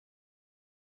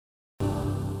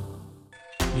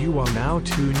You are now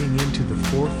tuning into the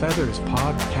Four Feathers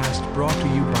podcast brought to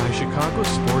you by Chicago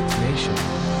Sports Nation.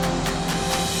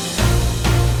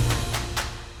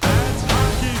 That's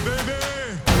hockey, baby!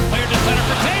 Cleared to center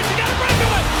for Taves. He got a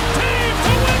breakaway! Taves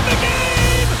to win the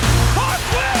game! Hawks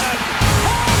win!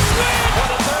 Hawks win! For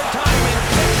the third time in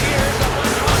 6 years, the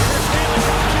Blackhawks are Stanley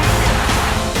Cup champions!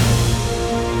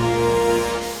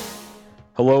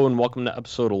 Hello and welcome to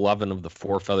episode 11 of the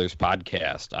Four Feathers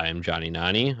podcast. I am Johnny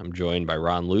Nani. I'm joined by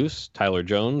Ron Luce, Tyler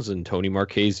Jones, and Tony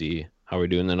Marchese. How are we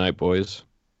doing tonight, boys?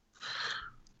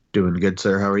 Doing good,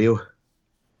 sir. How are you?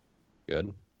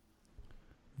 Good.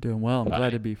 Doing well. I'm Bye.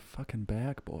 glad to be fucking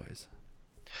back, boys.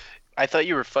 I thought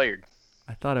you were fired.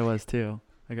 I thought I was too.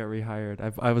 I got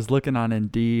rehired. I was looking on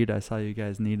Indeed. I saw you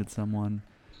guys needed someone.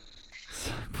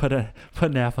 So put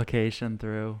an application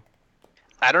through.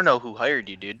 I don't know who hired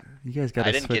you, dude. You guys got I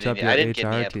to didn't switch get up any. your I didn't get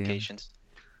any HR team. applications.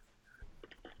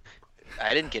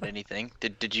 I didn't get anything.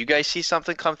 Did you guys see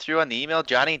something come through on the email,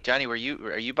 Johnny? Are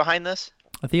you behind this?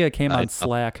 I think it came on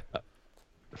Slack.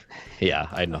 Yeah,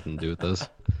 I had nothing to do with this.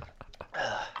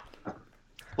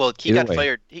 Well, he Either got way.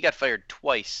 fired. He got fired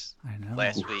twice I know.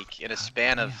 last week in a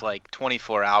span of like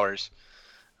 24 hours.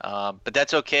 But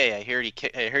that's okay. I heard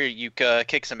you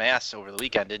kicked some ass over the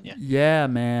weekend, didn't you? Yeah,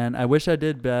 man. I wish I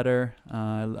did better.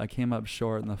 I came up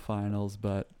short in the finals,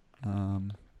 but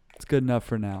it's good enough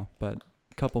for now. But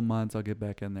a couple months, I'll get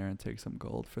back in there and take some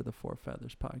gold for the Four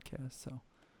Feathers podcast. So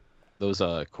Those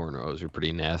cornrows are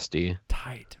pretty nasty.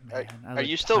 tight, man. I Are look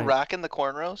you still tight. rocking the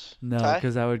cornrows? No, Ty?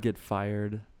 because I would get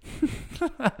fired.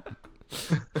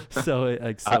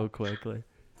 so quickly.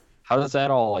 How does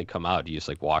that all come out? Do you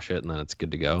just wash it and then it's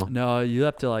good to go? No, you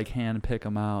have to hand pick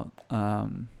them out.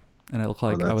 And it looked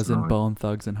like I that's was in annoying. Bone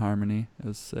Thugs and Harmony. It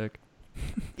was sick.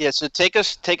 Yeah, so take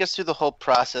us through the whole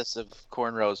process of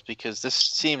cornrows, because this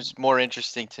seems more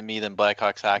interesting to me than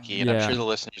Blackhawks hockey, and I'm Yeah. sure the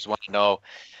listeners want to know,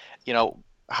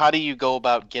 how do you go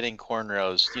about getting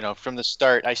cornrows? From the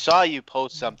start. I saw you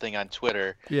post something on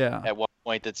Twitter Yeah. at one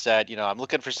point that said, I'm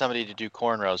looking for somebody to do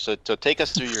cornrows. So take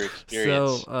us through your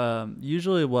experience. So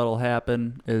usually what'll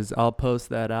happen is I'll post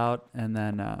that out, and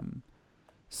then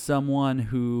someone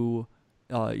who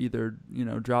either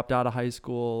dropped out of high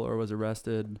school or was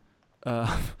arrested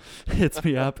hits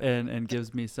me up and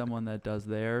gives me someone that does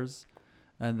theirs,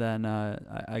 and then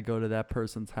I go to that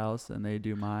person's house and they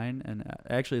do mine. And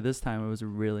actually this time it was a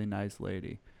really nice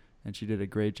lady, and she did a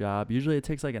great job. Usually it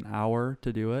takes an hour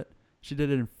to do it. She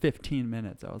did it in 15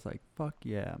 minutes. I was like, fuck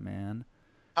yeah, man.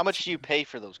 How much do you pay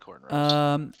for those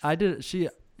cornrows? I did. She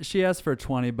asked for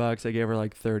 $20. I gave her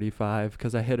 35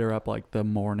 because I hit her up the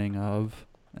morning of,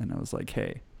 and I was like,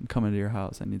 "Hey, I'm coming to your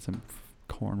house. I need some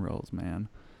cornrows, man."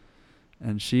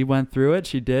 And she went through it.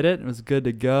 She did it. It was good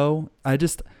to go. I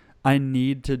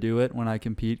need to do it when I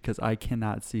compete because I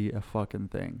cannot see a fucking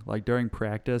thing. During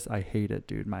practice, I hate it,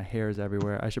 dude. My hair is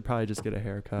everywhere. I should probably just get a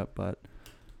haircut, but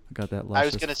I got that I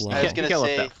was luscious gonna flow. I was You gonna can't let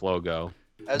say that flow go.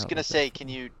 I was Oh, gonna that's say, can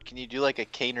you do a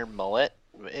Kaner mullet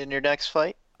in your next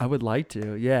fight? I would like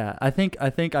to. Yeah. I think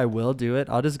I will do it.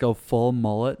 I'll just go full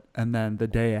mullet, and then the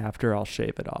day after I'll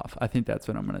shave it off. I think that's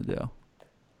what I'm going to do.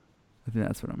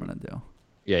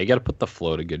 Yeah, you got to put the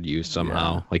flow to good use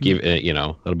somehow. Even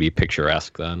it'll be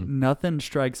picturesque then. Nothing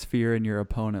strikes fear in your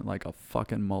opponent like a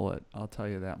fucking mullet. I'll tell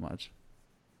you that much.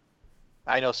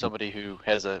 I know somebody who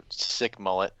has a sick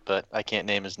mullet, but I can't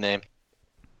name his name.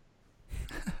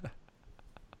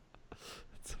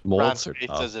 Molds Ron are Spade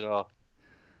tough. says it all.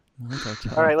 Mullet, I'll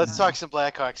tell All right, you let's that. talk some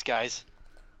Blackhawks, guys.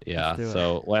 Yeah. Let's do it.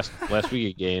 So last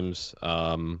week of games,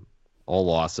 all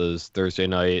losses. Thursday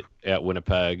night at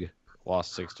Winnipeg,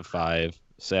 lost 6-5.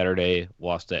 Saturday,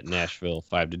 lost at Nashville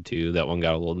 5-2. That one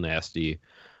got a little nasty.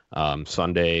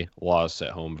 Sunday, lost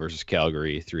at home versus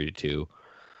Calgary 3-2.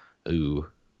 Ooh.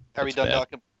 Are we that's done bad.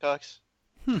 talking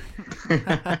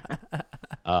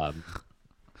Blackhawks?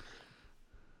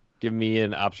 Give me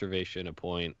an observation, a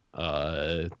point,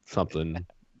 something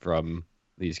from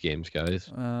these games, guys.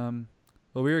 Well,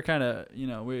 we were kind of,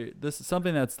 this is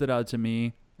something that stood out to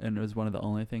me, and it was one of the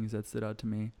only things that stood out to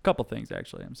me. A couple things,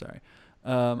 actually. I'm sorry.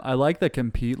 I like the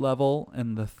compete level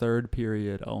in the third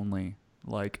period only.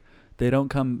 They don't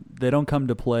come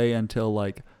to play until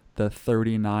the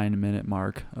 39-minute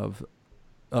mark of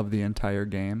the entire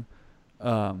game,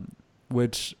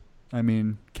 which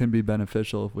can be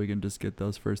beneficial if we can just get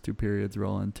those first two periods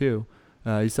rolling too.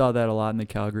 You saw that a lot in the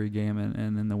Calgary game and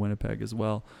in the Winnipeg as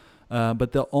well.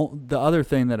 But the other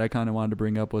thing that I kind of wanted to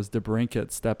bring up was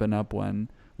DeBrincat stepping up when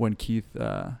Keith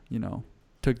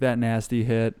took that nasty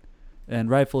hit, and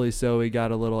rightfully so. He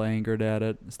got a little angered at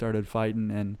it, started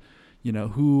fighting, and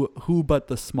who but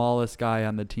the smallest guy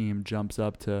on the team jumps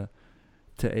up to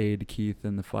to aid Keith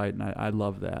in the fight, and I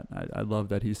love that. I love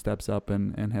that he steps up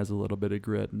and has a little bit of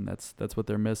grit, and that's what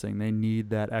they're missing. They need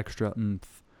that extra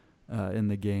oomph in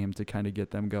the game to kind of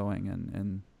get them going,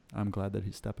 and I'm glad that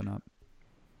he's stepping up.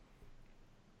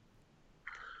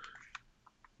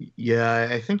 Yeah,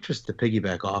 I think just to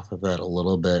piggyback off of that a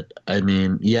little bit, I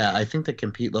mean, yeah, I think the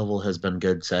compete level has been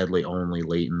good, sadly, only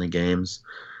late in the games.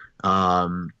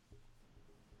 The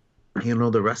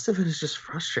rest of it is just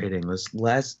frustrating. This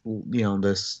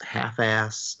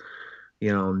half-ass,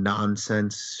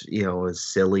 nonsense, is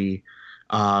silly.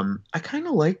 I kind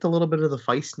of liked a little bit of the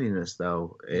feistiness,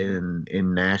 though,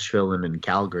 in Nashville and in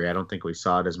Calgary. I don't think we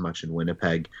saw it as much in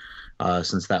Winnipeg,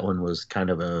 since that one was kind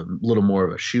of a little more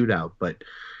of a shootout. But,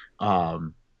 I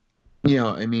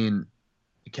mean,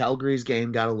 Calgary's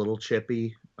game got a little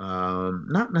chippy.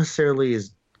 Not necessarily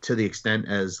as to the extent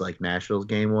as, like, Nashville's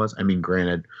game was. I mean,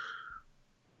 granted,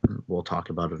 we'll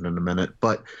talk about it in a minute,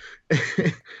 but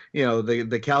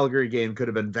the Calgary game could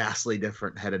have been vastly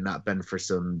different had it not been for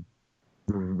some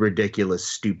ridiculous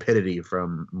stupidity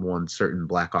from one certain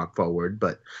Blackhawk forward.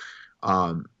 But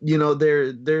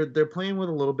they're playing with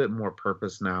a little bit more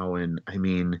purpose now, and I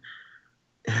mean,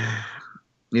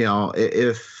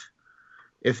 if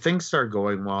things start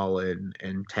going well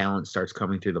and talent starts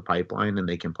coming through the pipeline and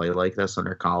they can play like this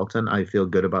under Colleton, I feel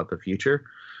good about the future.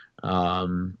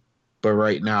 But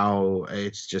right now,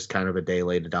 it's just kind of a day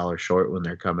late, a dollar short when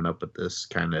they're coming up with this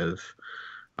kind of,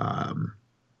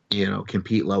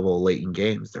 compete level late in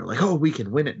games. They're like, oh, we can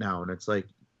win it now. And it's like,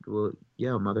 well,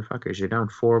 yeah, motherfuckers, you're down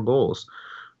 4 goals.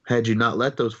 Had you not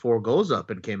let those 4 goals up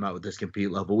and came out with this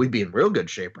compete level, we'd be in real good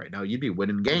shape right now. You'd be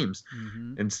winning games.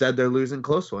 Mm-hmm. Instead, they're losing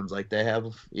close ones like they have,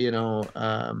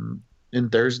 in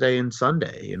Thursday and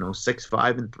Sunday,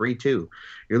 6-5 and 3-2.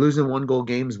 You're losing 1-goal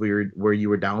games where you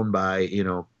were down by,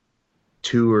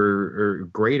 2 or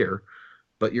greater,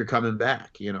 but you're coming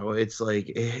back. It's like,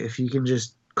 if you can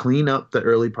just clean up the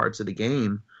early parts of the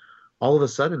game, all of a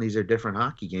sudden these are different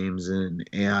hockey games,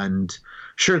 and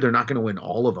sure, they're not going to win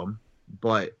all of them,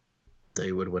 but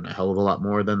they would win a hell of a lot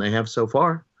more than they have so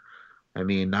far. I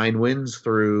mean, 9 wins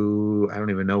through, I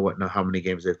don't even know how many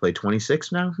games they've played,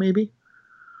 26 now, maybe.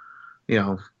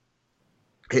 It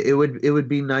would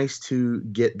be nice to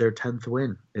get their 10th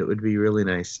win. It would be really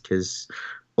nice, because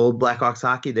old Blackhawks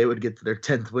hockey, they would get to their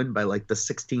 10th win by like the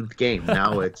 16th game.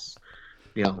 Now it's,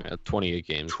 28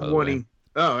 games. 20.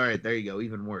 Oh, all right. There you go.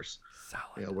 Even worse.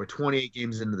 Solid. We're 28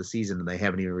 games into the season and they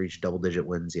haven't even reached double-digit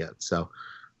wins yet. So,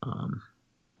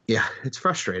 it's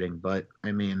frustrating. But,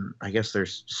 I mean, I guess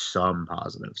there's some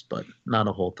positives, but not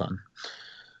a whole ton.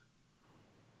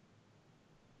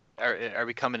 Are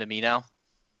we coming to me now?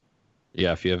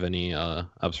 Yeah, if you have any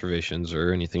observations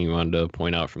or anything you wanted to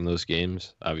point out from those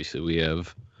games, obviously we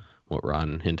have what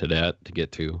Ron hinted at to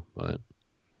get to. But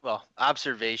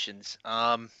observations.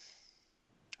 I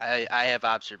have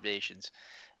observations.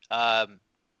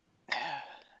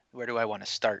 Where do I want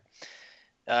to start?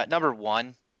 Number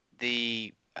one,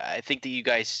 I think that you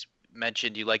guys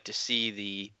mentioned you like to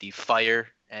see the fire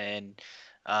and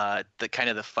the kind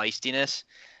of the feistiness.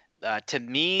 To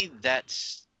me,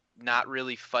 that's not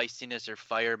really feistiness or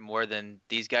fire more than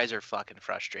these guys are fucking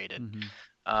frustrated.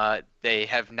 Mm-hmm. They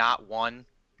have not won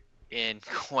in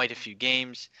quite a few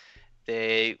games.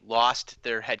 They lost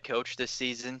their head coach this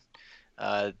season.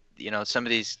 Some of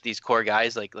these core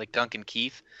guys like Duncan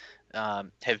Keith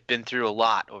have been through a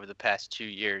lot over the past 2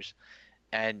 years,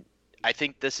 and I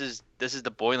think this is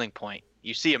the boiling point.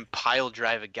 You see him pile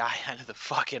drive a guy onto the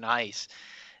fucking ice,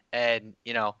 and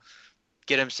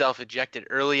get himself ejected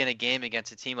early in a game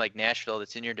against a team like Nashville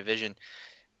that's in your division.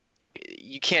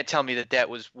 You can't tell me that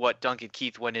was what Duncan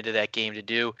Keith went into that game to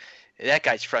do. That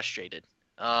guy's frustrated.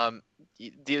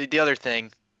 The other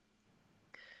thing,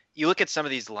 you look at some of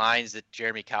these lines that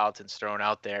Jeremy Colleton's thrown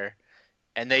out there,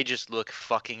 and they just look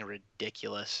fucking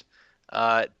ridiculous.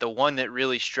 The one that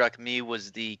really struck me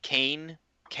was the Kane,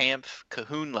 Kampf,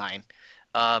 Cahoon line.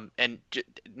 And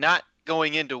not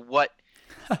going into what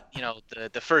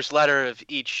the first letter of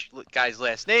each guy's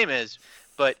last name is,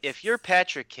 but if you're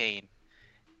Patrick Kane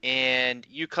and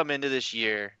you come into this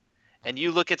year and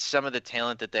you look at some of the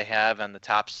talent that they have on the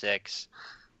top 6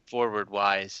 forward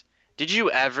wise, did you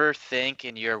ever think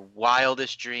in your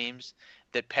wildest dreams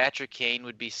that Patrick Kane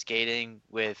would be skating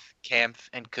with Kampf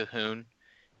and Cahoon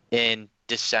in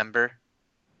December?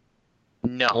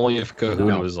 No. Only if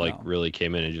Cahoon really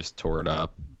came in and just tore it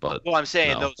up. But well, I'm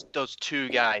saying those 2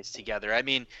 guys together. I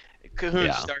mean,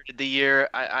 Cahoon started the year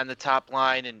on the top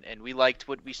line, and we liked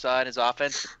what we saw in his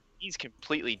offense. He's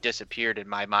completely disappeared in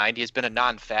my mind. He's been a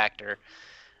non-factor.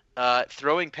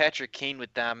 Throwing Patrick Kane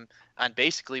with them on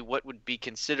basically what would be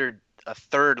considered a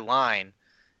third line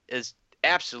is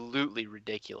absolutely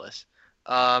ridiculous.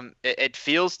 It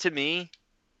feels to me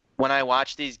when I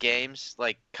watch these games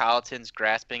like Colleton's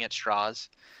grasping at straws,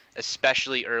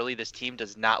 especially early. This team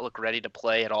does not look ready to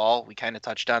play at all. We kind of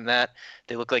touched on that.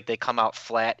 They look like they come out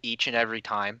flat each and every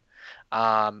time.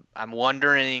 I'm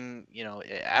wondering,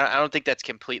 I don't think that's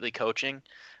completely coaching,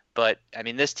 but I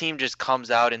mean, this team just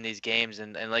comes out in these games,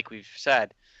 and like we've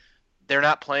said, they're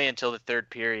not playing until the third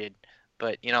period.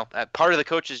 But, part of the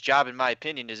coach's job, in my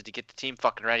opinion, is to get the team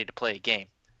fucking ready to play a game.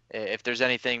 If there's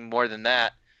anything more than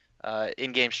that,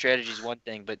 in-game strategy is one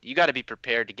thing, but you got to be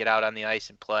prepared to get out on the ice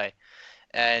and play.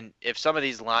 And if some of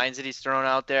these lines that he's throwing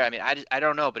out there, I mean, I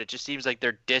don't know, but it just seems like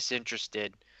they're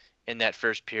disinterested in that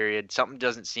first period. Something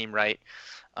doesn't seem right.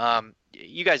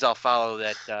 You guys all follow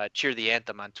that Cheer the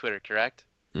Anthem on Twitter, correct?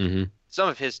 Mm-hmm. Some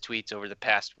of his tweets over the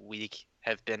past week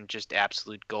have been just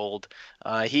absolute gold.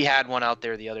 He had one out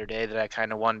there the other day that I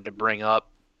kind of wanted to bring up,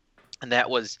 and that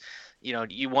was,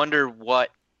 you wonder what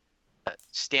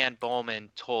Stan Bowman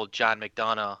told John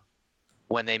McDonough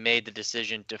when they made the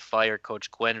decision to fire Coach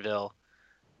Quenneville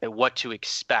and what to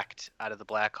expect out of the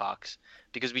Blackhawks.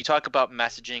 Because we talk about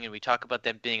messaging and we talk about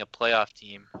them being a playoff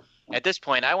team. At this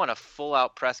point, I want a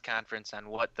full-out press conference on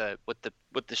what the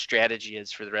strategy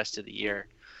is for the rest of the year,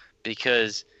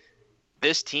 because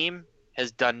this team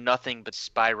has done nothing but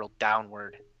spiral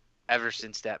downward ever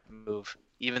since that move,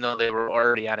 even though they were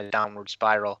already on a downward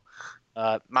spiral.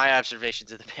 My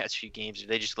observations of the past few games,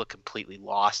 they just look completely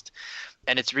lost.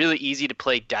 And it's really easy to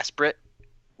play desperate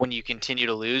when you continue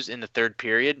to lose in the third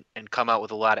period and come out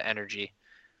with a lot of energy.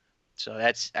 So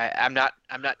I'm not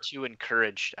too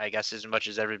encouraged, I guess, as much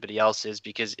as everybody else is,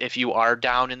 because if you are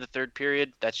down in the third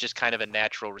period, that's just kind of a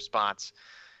natural response.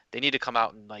 They need to come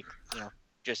out and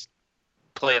just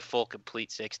play a full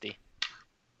complete 60.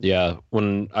 Yeah,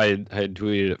 when I had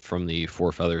tweeted it from the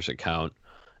Four Feathers account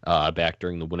back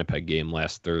during the Winnipeg game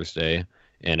last Thursday,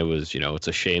 and it was, it's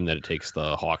a shame that it takes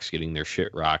the Hawks getting their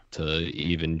shit rocked to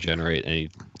even generate any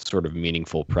sort of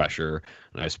meaningful pressure.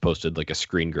 And I just posted like a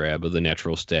screen grab of the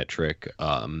Natural Stat Trick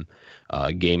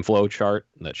game flow chart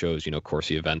that shows,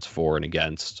 Corsi events for and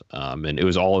against, and it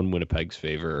was all in Winnipeg's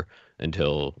favor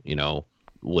until,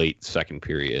 late second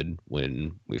period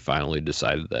when we finally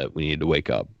decided that we needed to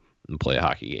wake up and play a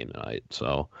hockey game tonight.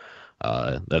 So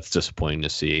that's disappointing to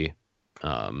see.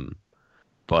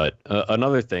 But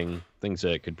another things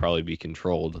that could probably be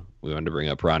controlled, we wanted to bring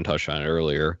up, Ron touched on it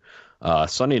earlier.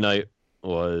 Sunday night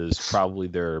was probably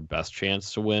their best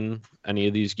chance to win any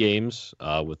of these games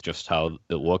with just how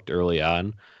it looked early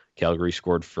on. Calgary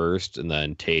scored first, and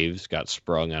then Taves got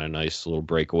sprung on a nice little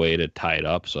breakaway to tie it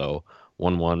up. So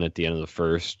 1-1 at the end of the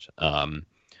first.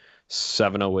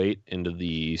 7:08 into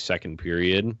the second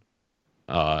period.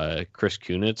 Chris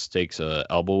Kunitz takes a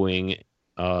elbowing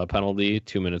penalty,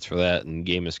 2 minutes for that, and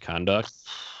game misconduct.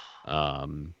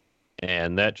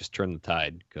 And that just turned the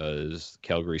tide because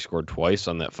Calgary scored twice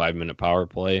on that 5-minute power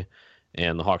play,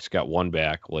 and the Hawks got one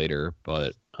back later,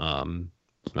 but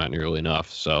not nearly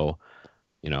enough. So,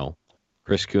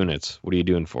 Chris Kunitz, what are you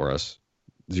doing for us?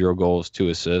 0 goals, 2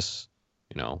 assists,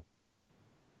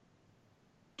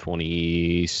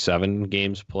 27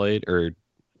 games played, or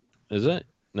is it?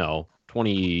 No,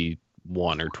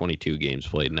 21 or 22 games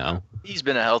played now. He's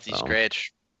been a healthy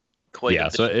scratch. Yeah,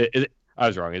 so I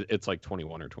was wrong. It's like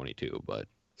 21 or 22, but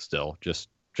still, just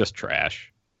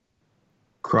trash.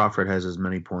 Crawford has as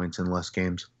many points in less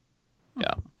games.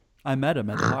 Yeah, I met him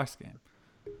at the Hawks game.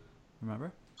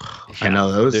 Remember? I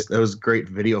know that was great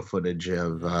video footage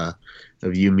of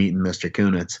you meeting Mr.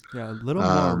 Kunitz. Yeah, a little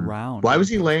more round. Why was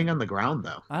he laying on the ground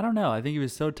though? I don't know. I think he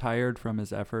was so tired from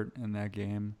his effort in that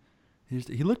game.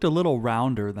 He looked a little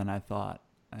rounder than I thought.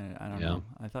 I don't know.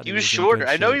 I thought he was in shorter. good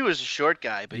I know shape. he was a short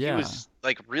guy, but Yeah. he was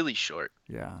like really short.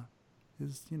 Yeah,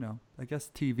 his I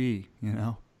guess TV.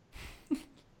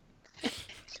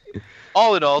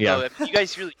 All in all, Yeah. though, you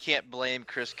guys really can't blame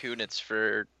Chris Kunitz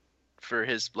for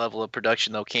his level of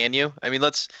production, though, can you? I mean,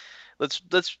 let's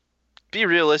be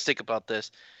realistic about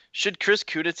this. Should Chris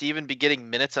Kunitz even be getting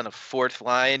minutes on a fourth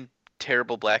line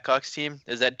terrible Blackhawks team?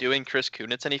 Is that doing Chris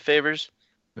Kunitz any favors?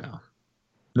 No,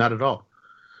 not at all.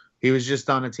 He was just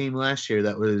on a team last year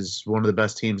that was one of the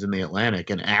best teams in the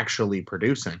Atlantic and actually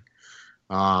producing.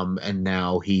 And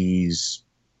now he's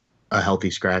a healthy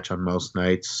scratch on most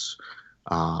nights,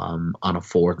 on a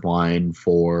fourth line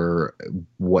for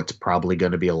what's probably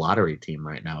going to be a lottery team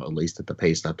right now, at least at the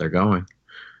pace that they're going.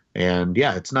 And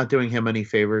yeah, it's not doing him any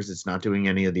favors. It's not doing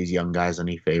any of these young guys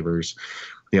any favors.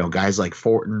 Guys like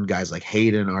Fortin, guys like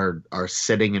Hayden are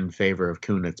sitting in favor of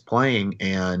Kunitz playing,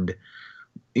 and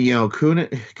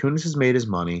Kunitz has made his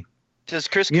money. Does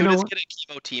Chris Kunitz get a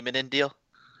chemo team in deal?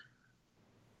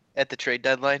 at the trade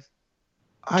deadline?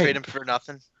 Trade him for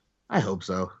nothing. I hope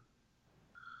so.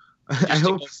 Just I to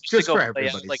hope go- just to for go play out,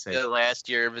 everybody's like sake. the last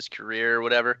year of his career or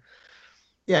whatever.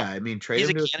 Yeah, I mean, trade He's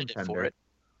a him to a candidate contender. for it.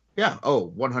 Yeah.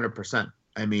 Oh, 100%.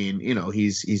 I mean,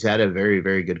 he's had a very,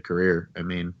 very good career. I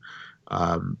mean,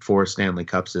 4 Stanley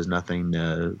Cups is nothing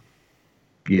to,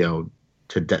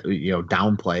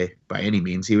 downplay by any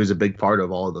means. He was a big part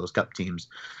of all of those cup teams,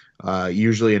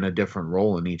 usually in a different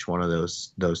role in each one of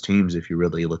those teams if you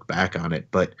really look back on it.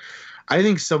 But I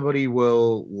think somebody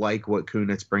will like what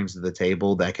Kunitz brings to the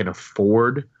table that can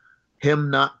afford him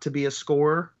not to be a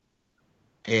scorer.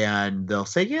 And they'll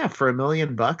say, yeah, for $1 million,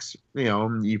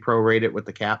 you prorate it with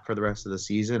the cap for the rest of the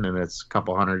season, and it's a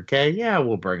couple $100K. Yeah,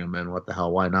 we'll bring him in. What the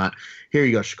hell? Why not? Here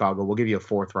you go, Chicago. We'll give you a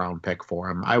 4th round pick for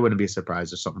him. I wouldn't be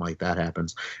surprised if something like that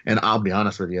happens. And I'll be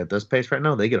honest with you, at this pace right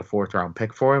now, they get a 4th round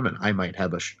pick for him, and I might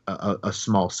have a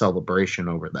small celebration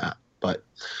over that. But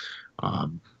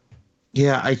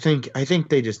yeah, I think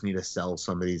they just need to sell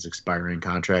some of these expiring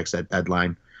contracts at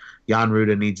deadline. Jan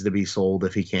Ruda needs to be sold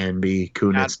if he can be.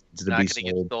 Kunitz needs to Not be going to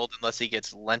get sold. sold unless he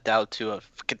gets lent out to a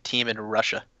fucking team in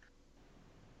Russia.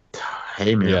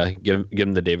 Hey, man. Yeah, give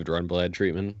him the David Rundblad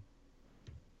treatment.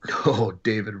 Oh,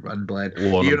 David Rundblad.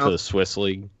 Loan him to the Swiss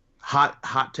league.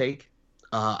 Hot take.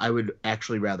 I would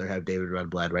actually rather have David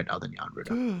Rundblad right now than Jan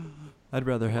Ruda. I'd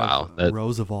rather have Wow, that-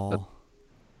 Roosevelt.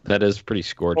 That is pretty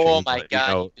scorching. Oh my but,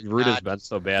 God, you did Ruda's not- been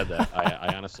so bad that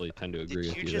I honestly tend to agree Did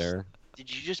with you you just- there.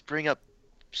 Did you just bring up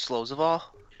Slozoval?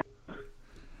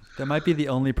 That might be the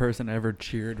only person I ever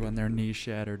cheered when their knee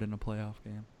shattered in a playoff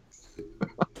game.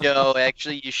 No,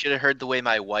 actually, you should have heard the way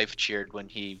my wife cheered when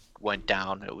he went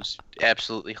down. It was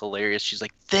absolutely hilarious. She's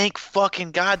like, "Thank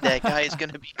fucking God that guy is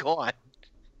gonna be gone."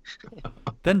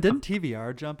 Then didn't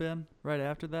TVR jump in right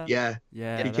after that? Yeah,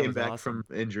 Yeah, he that came was back awesome.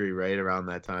 from injury right around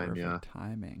that time. Perfect Yeah,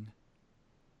 timing.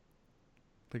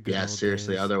 The good yeah. old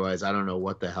Seriously, days. otherwise I don't know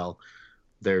what the hell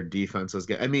their defense was.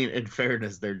 I mean, in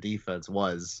fairness, their defense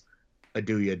was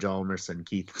Aduya, Jalmerson,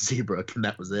 Keith Seabrook, and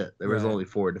that was it. There was Right. only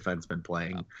 4 defensemen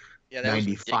playing Yeah, that was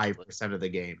 95% of the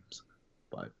games,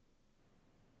 but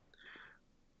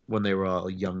when they were all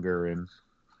younger and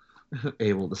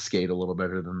able to skate a little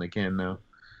better than they can now.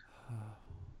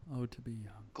 Oh, to be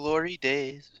young. glory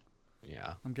days.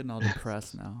 Yeah. I'm getting all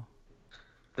depressed now.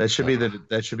 That should be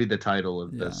the title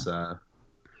of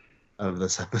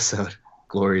this episode.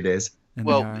 Glory days. In the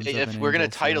Well, arms of if an we're gonna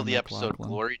angel, title Sarah the episode McLachlan.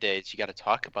 "Glory Days," you got to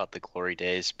talk about the glory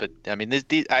days. But I mean,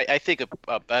 I think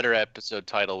a better episode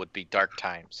title would be "Dark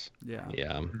Times." Yeah.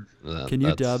 Yeah. Can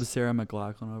you dub that's- Sarah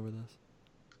McLachlan over this?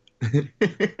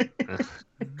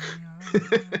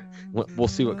 We'll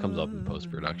see what comes up in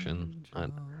post-production.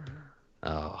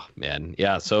 Oh man,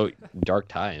 yeah. So Dark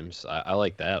Times, I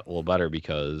like that a little better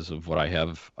because of what I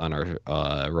have on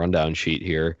our rundown sheet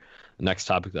here. The next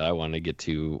topic that I wanted to get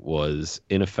to was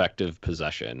ineffective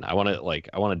possession. I want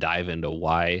to dive into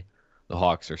why the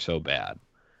Hawks are so bad,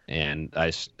 and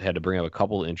I had to bring up a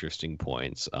couple interesting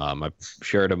points. I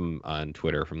shared them on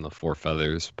Twitter from the Four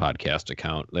Feathers podcast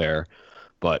account there,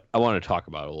 but I want to talk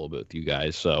about it a little bit with you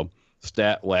guys. So,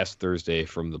 stat last Thursday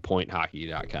from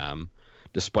thepointhockey.com.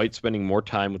 Despite spending more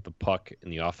time with the puck in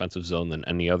the offensive zone than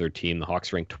any other team, the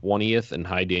Hawks ranked 20th in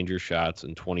high danger shots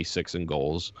and 26th in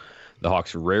goals. The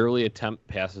Hawks rarely attempt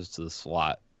passes to the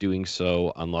slot, doing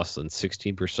so on less than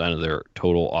 16% of their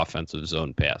total offensive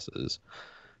zone passes.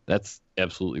 That's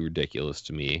absolutely ridiculous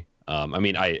to me. I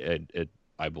mean,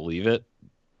 I believe it.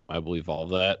 I believe all of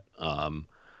that.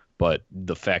 But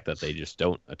the fact that they just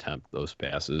don't attempt those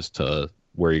passes to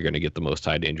where you're going to get the most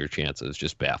high danger chances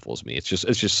just baffles me. It's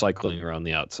just cycling around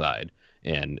the outside,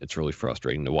 and it's really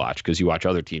frustrating to watch because you watch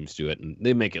other teams do it and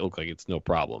they make it look like it's no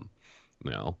problem.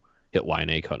 You know, hit line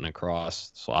A cutting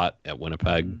across slot at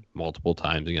Winnipeg multiple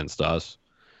times against us.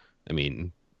 I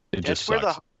mean, it just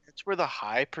sucks. That's where the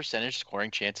high percentage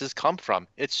scoring chances come from.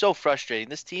 It's so frustrating.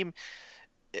 This team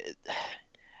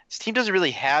doesn't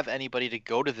really have anybody to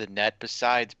go to the net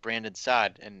besides Brandon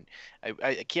Saad. And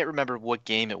I can't remember what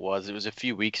game it was. It was a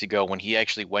few weeks ago when he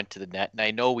actually went to the net. And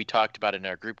I know we talked about it in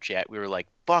our group chat. We were like,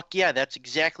 fuck yeah, that's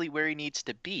exactly where he needs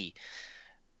to be.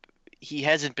 He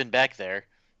hasn't been back there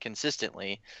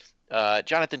consistently.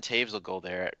 Jonathan Taves will go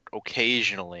there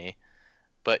occasionally.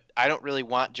 But I don't really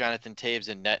want Jonathan Taves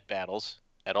in net battles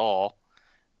at all.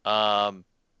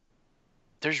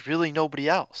 There's really nobody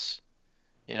else.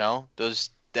 You know,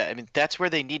 that's where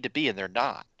they need to be, and they're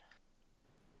not.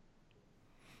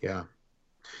 Yeah.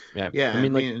 Yeah. I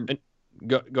mean,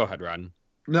 go ahead, Ron.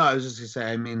 No, I was just gonna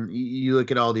say. I mean, you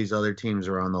look at all these other teams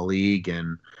around the league,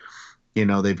 and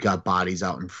they've got bodies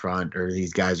out in front, or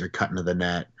these guys are cutting to the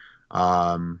net.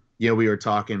 we were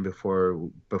talking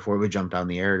before we jumped on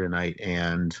the air tonight,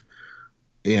 and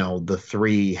the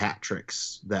 3 hat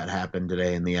tricks that happened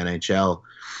today in the NHL.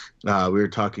 We were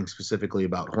talking specifically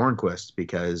about Hornquist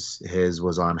because his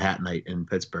was on hat night in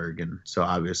Pittsburgh, and so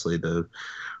obviously the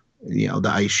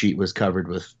ice sheet was covered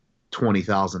with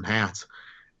 20,000 hats,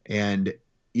 and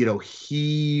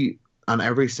he on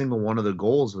every single one of the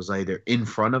goals was either in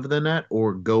front of the net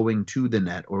or going to the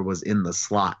net or was in the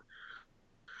slot,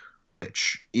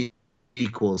 which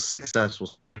equals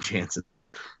successful chances.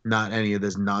 Not any of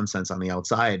this nonsense on the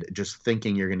outside, just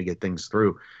thinking you're going to get things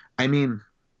through. I mean,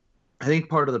 I think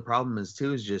part of the problem is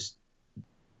just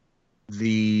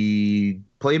the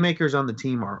playmakers on the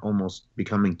team are almost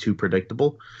becoming too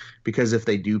predictable, because if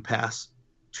they do pass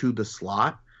to the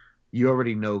slot, you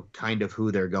already know kind of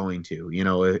who they're going to.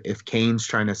 If Kane's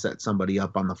trying to set somebody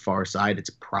up on the far side, it's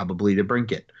probably to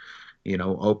Brinkett.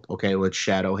 Okay, let's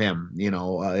shadow him.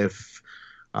 If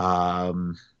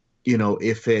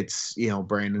it's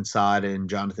Brandon Saad and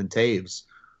Jonathan Taves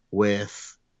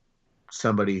with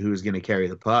somebody who's going to carry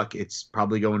the puck, it's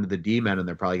probably going to the D-men, and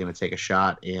they're probably going to take a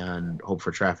shot and hope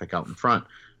for traffic out in front.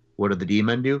 What do the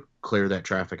D-men do? Clear that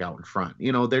traffic out in front.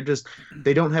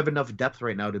 They don't have enough depth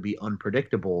right now to be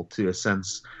unpredictable to a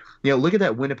sense. Look at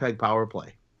that Winnipeg power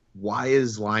play. Why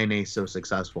is Laine so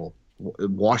successful?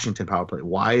 Washington power play.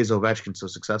 Why is Ovechkin so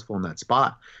successful in that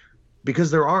spot?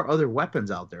 Because there are other weapons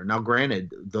out there. Now,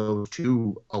 granted, those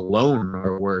 2 alone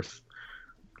are worth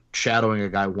shadowing a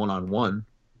guy one-on-one,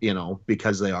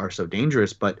 because they are so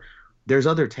dangerous. But there's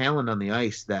other talent on the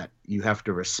ice that you have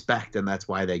to respect, and that's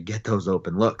why they get those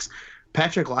open looks.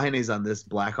 Patrick Laine's on this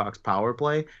Blackhawks power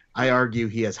play. I argue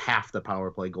he has half the power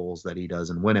play goals that he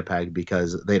does in Winnipeg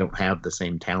because they don't have the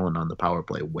same talent on the power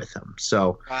play with him.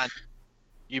 So, Ron,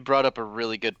 you brought up a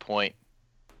really good point.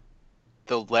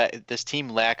 This team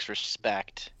lacks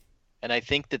respect, and I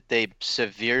think that they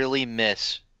severely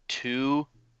miss 2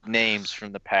 names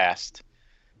from the past,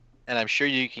 and I'm sure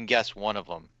you can guess one of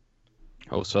them.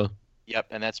 Hossa. Yep,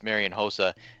 and that's Marian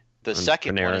Hossa. The And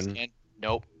second one is Panarin.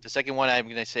 nope. The second one I'm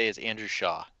going to say is Andrew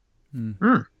Shaw,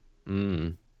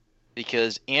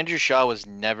 because Andrew Shaw was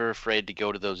never afraid to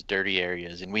go to those dirty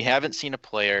areas, and we haven't seen a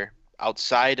player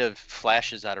outside of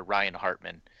flashes out of Ryan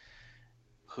Hartman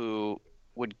who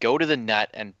would go to the net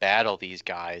and battle these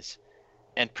guys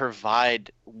and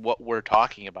provide what we're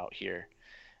talking about here.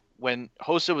 When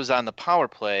Hossa was on the power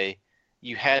play,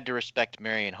 you had to respect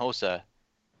Marian Hossa,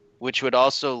 which would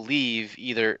also leave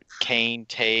either Kane,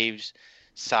 Taves,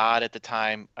 Saad at the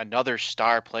time, another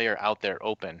star player out there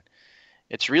open.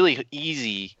 It's really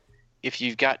easy if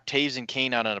you've got Taves and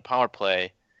Kane out on a power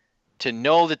play to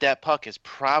know that puck is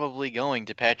probably going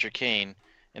to Patrick Kane,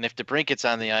 and if DeBrinket's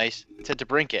on the ice, to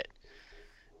DeBrinket.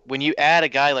 When you add a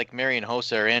guy like Marian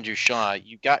Hossa or Andrew Shaw,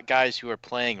 you've got guys who are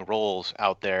playing roles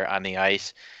out there on the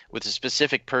ice with a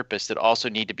specific purpose that also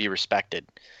need to be respected.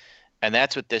 And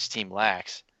that's what this team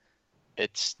lacks.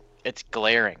 It's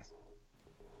glaring.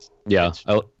 Yeah,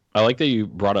 I like that you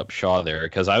brought up Shaw there,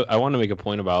 because I want to make a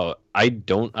point about I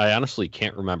honestly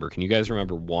can't remember. Can you guys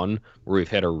remember one where we've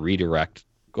had a redirect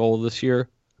goal this year?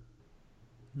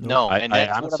 No, and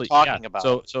that's honestly, what I'm talking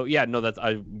about. So yeah, no,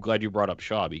 I'm glad you brought up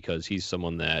Shaw, because he's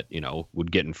someone that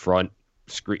would get in front,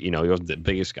 screen. He wasn't the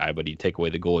biggest guy, but he'd take away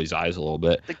the goalie's eyes a little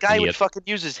bit. The guy would fucking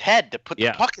use his head to put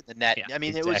the puck in the net. Yeah, I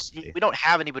mean, exactly. we don't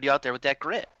have anybody out there with that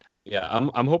grit. Yeah,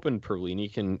 I'm hoping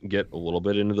Perlini can get a little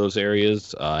bit into those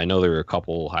areas. I know there were a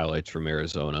couple highlights from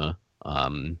Arizona.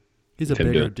 He's a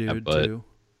him bigger doing that, dude but- too.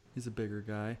 He's a bigger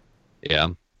guy. Yeah,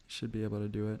 Should be able to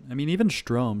do it. I mean, even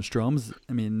Strom's,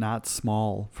 not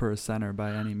small for a center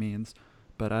by any means,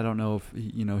 but I don't know if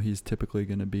he's typically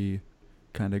going to be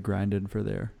kind of grinding for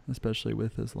there, especially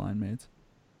with his line mates.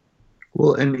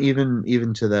 Well, and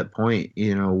even to that point,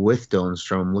 with Dylan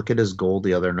Strome, look at his goal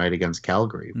the other night against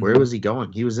Calgary. Where was he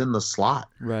going? He was in the slot.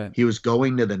 Right. He was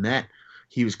going to the net.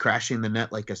 He was crashing the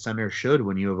net like a center should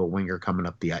when you have a winger coming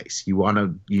up the ice. You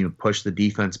want to push the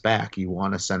defense back. You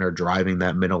want a center driving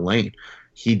that middle lane.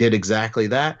 He did exactly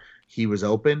that. He was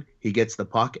open. He gets the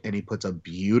puck, and he puts a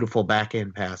beautiful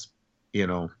backhand pass,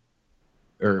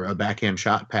 or a backhand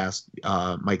shot past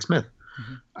Mike Smith.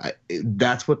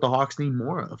 That's what the Hawks need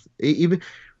more of. Even,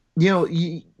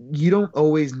 you don't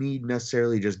always need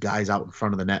necessarily just guys out in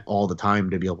front of the net all the time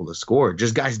to be able to score.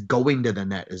 Just guys going to the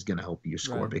net is going to help you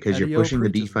score, Right. because Eddie you're pushing the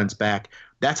preaches defense back.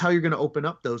 That's how you're going to open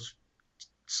up those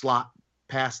slot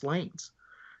pass lanes.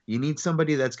 You need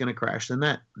somebody that's going to crash the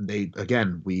net. I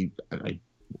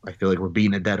feel like we're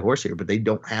beating a dead horse here, but they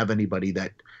don't have anybody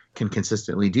that can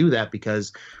consistently do that,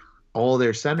 because all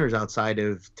their centers outside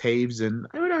of Taves and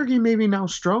I would argue maybe now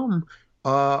Strome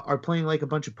are playing like a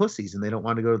bunch of pussies and they don't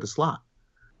want to go to the slot.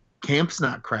 Camp's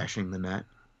not crashing the net.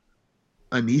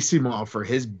 Anisimov for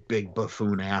his big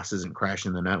buffoon ass isn't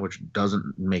crashing the net, which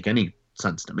doesn't make any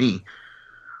sense to me.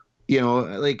 You know,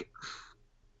 like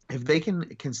if they can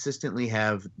consistently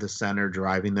have the center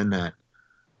driving the net,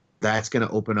 that's going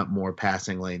to open up more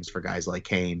passing lanes for guys like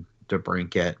Kane,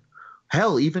 DeBrincat.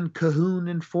 Hell, even Cahoon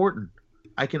and Fortin.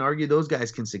 I can argue those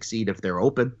guys can succeed if they're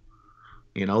open.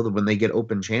 You know, when they get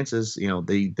open chances, you know,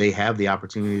 they have the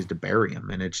opportunities to bury them,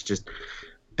 and it's just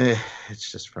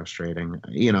frustrating.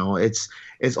 You know, it's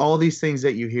all these things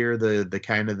that you hear the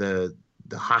kind of the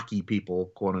hockey people,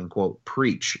 quote unquote,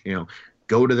 preach. You know,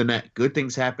 go to the net. Good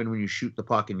things happen when you shoot the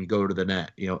puck and you go to the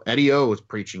net. You know, Eddie O is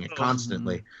preaching it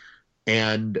constantly,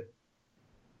 and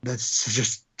that's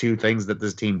just two things that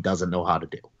this team doesn't know how to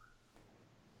do.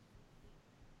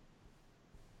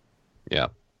 Yeah,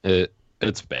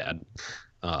 it's bad.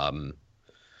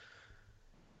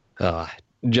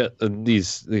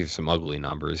 These are some ugly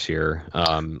numbers here.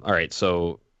 All right,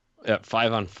 so at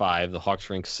 5-on-5, the Hawks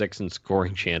rank 6th in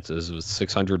scoring chances with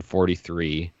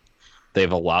 643.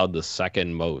 They've allowed the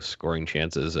second most scoring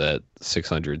chances at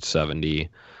 670.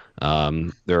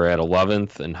 They're at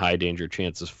 11th in high danger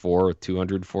chances for with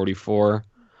 244,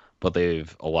 but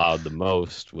they've allowed the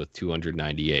most with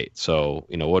 298. So,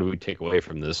 you know, what do we take away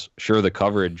from this? Sure, the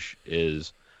coverage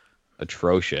is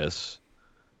atrocious,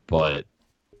 but,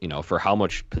 you know, for how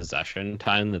much possession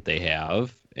time that they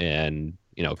have, and,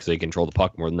 you know, because they control the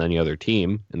puck more than any other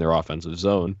team in their offensive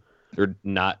zone, they're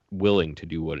not willing to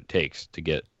do what it takes to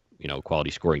get, you know, quality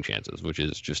scoring chances, which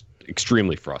is just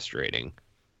extremely frustrating.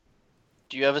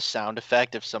 Do you have a sound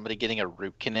effect of somebody getting a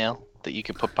root canal that you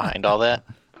can put behind all that?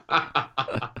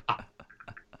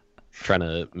 Trying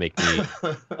to make me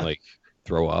like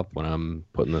throw up when I'm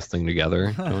putting this thing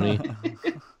together, Tony,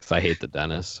 because I hate the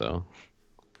dentist. So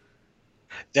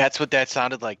That's what that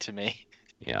sounded like to me.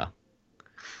 yeah,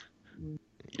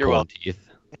 You're Pulling welcome. teeth.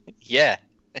 Yeah.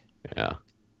 Yeah,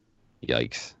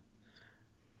 yikes.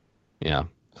 Yeah,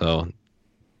 so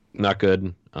not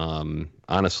good.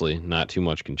 Honestly, not too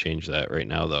much can change that right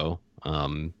now, though. I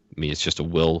mean, it's just a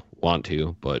will want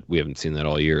to, but we haven't seen that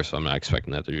all year, so I'm not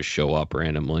expecting that to just show up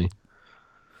randomly.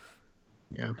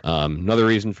 Yeah. Another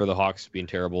reason for the Hawks being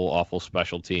terrible, awful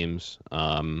special teams.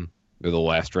 They're the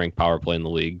last ranked power play in the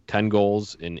league. 10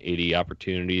 goals in 80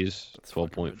 opportunities,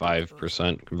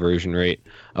 12.5% conversion rate.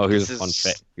 Oh, here's a fun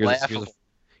fact.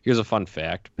 Here's a fun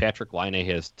fact. Patrick Laine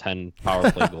has 10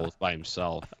 power play goals by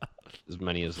himself, as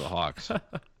many as the Hawks.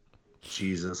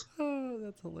 Jesus. Oh,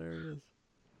 that's hilarious.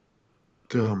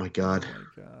 Oh my God. Oh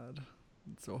my God.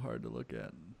 It's so hard to look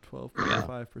at.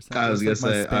 12.5%. I was gonna That's like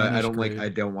my say I Spanish don't grade. I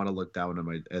don't want to look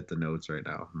down at the notes right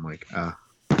now. I'm like,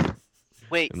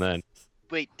 Wait, And then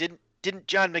didn't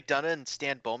John McDonough and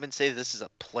Stan Bowman say this is a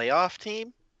playoff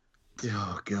team?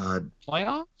 oh God.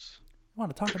 playoffs? I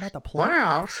want to talk about the play.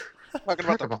 Playoffs? Talking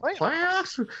about the Talk playoffs.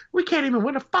 playoffs? We can't even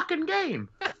win a fucking game.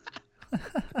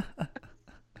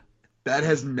 That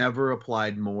has never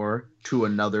applied more to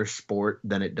another sport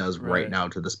than it does right Right. now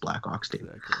to this Blackhawks team.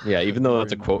 Exactly. Yeah, even though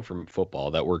that's a Very quote from football,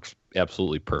 that works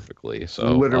absolutely perfectly.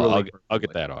 So Literally I'll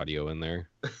get that audio in there.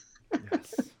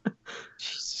 Yes.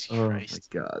 Jesus Oh Christ.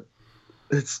 my God.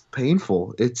 It's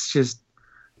painful. It's just,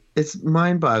 it's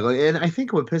mind-boggling. And I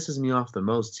think what pisses me off the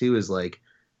most too is like,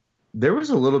 there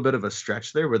was a little bit of a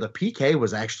stretch there where the PK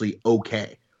was actually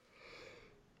okay.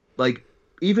 Like,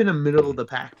 even a middle of the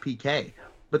pack PK,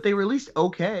 but they were at least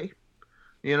okay,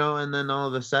 you know. And then all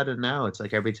of a sudden now it's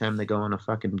like every time they go on a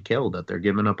fucking kill that they're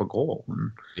giving up a goal.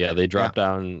 And Yeah, they dropped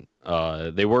down.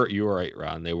 You were right,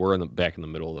 Ron. They were back in the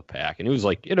middle of the pack, and it was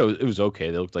like, you know, it was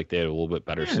okay. They looked like they had a little bit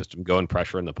better system, going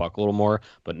pressure in the puck a little more.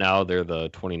 But now they're the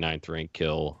 29th ranked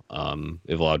kill.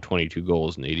 They've allowed 22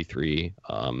 goals and 83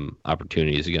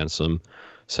 opportunities against them,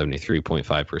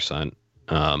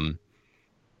 73.5%.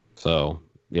 So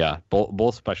yeah,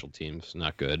 both special teams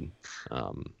not good.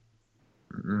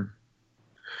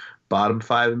 bottom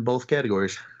 5 in both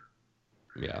categories.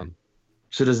 Yeah.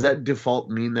 So does that default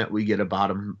mean that we get a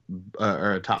bottom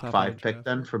or a top Top 5 five pick draft.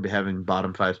 then for having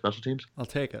bottom 5 special teams? I'll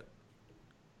take it.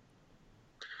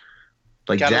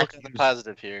 Like Gotta Jack look at the Hughes,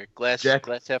 positive here. Glass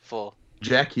half full.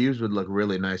 Jack Hughes would look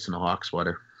really nice in a Hawk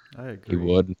sweater. I agree. He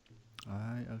would.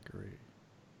 I agree.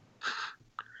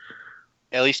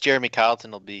 At least Jeremy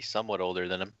Carlton will be somewhat older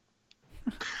than him.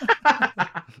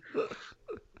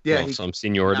 Yeah, Well, some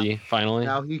seniority finally.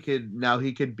 now he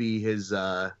could be his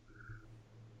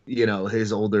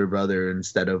his older brother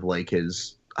instead of like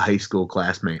his high school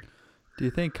classmate. Do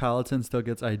you think Colleton still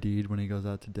gets ID'd when he goes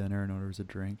out to dinner and orders a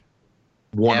drink?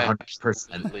 100%.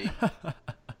 Absolutely.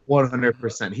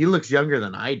 100%. He looks younger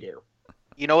than I do.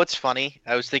 You know what's funny?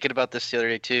 I was thinking about this the other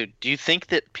day too. Do you think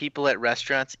that people at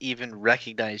restaurants even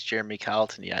recognize Jeremy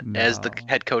Colleton yet as the No.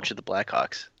 head coach of the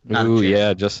Blackhawks? Not a Ooh, chance.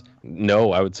 yeah, just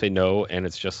no. I would say no, and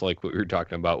it's just like what we were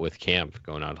talking about with Camp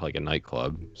going out to like a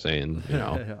nightclub, saying, you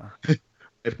know, Yeah.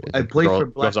 I played girl for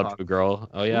goes up Blackhawks. to a girl.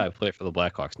 Oh yeah, I play for the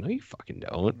Blackhawks. No, you fucking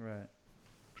don't. Right.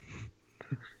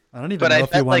 I don't even But know I if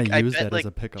you bet want like to I use bet that like as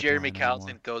a pickup Jeremy line anymore.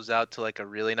 Colleton goes out to like a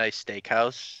really nice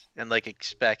steakhouse and like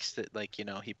expects that like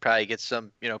he probably gets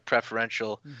some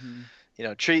preferential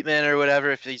treatment or whatever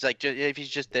if he's like if he's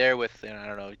just there with I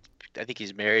don't know, I think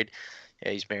he's married.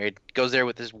 Yeah, he's married. Goes there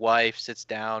with his wife, sits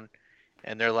down,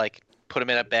 and they're like put him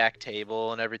in a back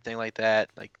table and everything like that.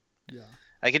 Like Yeah.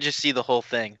 I could just see the whole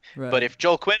thing. Right. But if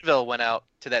Joel Quenneville went out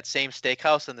to that same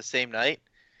steakhouse on the same night,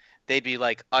 they'd be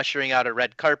like ushering out a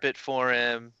red carpet for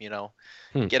him,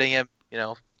 getting him,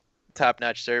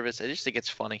 top-notch service. I just think it's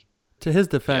funny. To his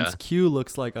defense, Yeah. Q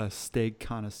looks like a steak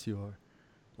connoisseur.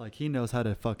 Like he knows how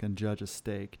to fucking judge a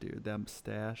steak, dude. That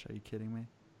mustache, are you kidding me?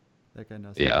 That guy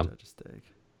knows how Yeah. to judge a steak.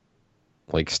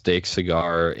 Like steak,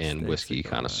 cigar, and Steak, whiskey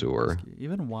cigar, connoisseur. whiskey.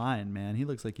 Even wine, man. He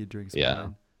looks like he drinks Yeah.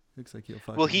 wine. Looks like he'll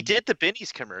fucking. Well, he did the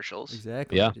Benny's commercials.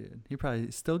 Exactly, Yeah. dude. He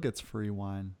probably still gets free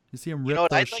wine. You see him You rip know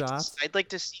what? those shots? I'd like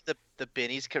to see the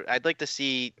Benny's. I'd like to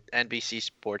see NBC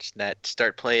Sportsnet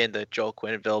start playing the Joel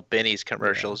Quenneville Benny's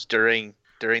commercials during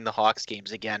the Hawks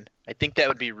games again. I think that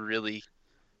would be really,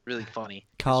 really funny.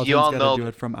 'Cause Colleton's you all got know to do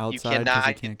it from outside because he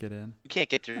cannot- can't get in. you can't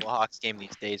get to a Hawks game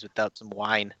these days without some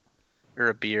wine or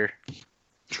a beer.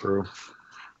 True.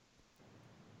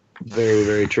 Very,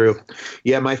 very true.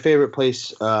 Yeah, my favorite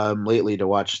place lately to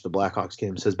watch the Blackhawks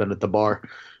games has been at the bar,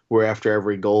 where after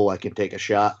every goal I can take a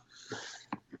shot,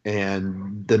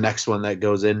 and the next one that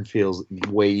goes in feels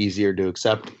way easier to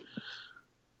accept.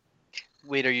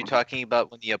 Wait, are you talking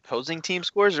about when the opposing team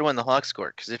scores or when the Hawks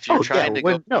score? Because if you're trying to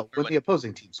when, go, when the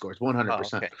opposing team scores,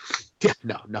 100%. okay. Yeah,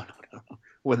 no.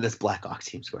 When this Blackhawks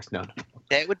team scores, no.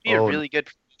 That would be a Oh. really good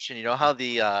function. You know how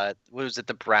the what was it?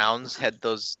 The Browns had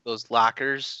those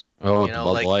lockers. Oh, You the know,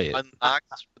 Bud like Light.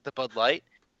 unlocked with the Bud Light.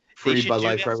 They Free should Bud do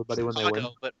Light that for everybody when they win.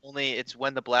 Chicago, but only it's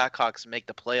when the Blackhawks make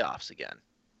the playoffs again.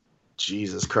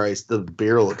 Jesus Christ, the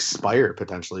beer will expire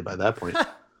potentially by that point.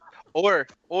 Or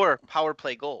power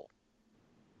play goal.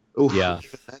 Oof. Yeah.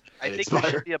 I think there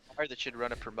should be a bar that should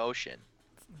run a promotion.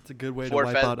 It's a good way to Four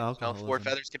wipe feathers, out alcoholism. Four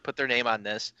Feathers can put their name on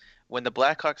this. When the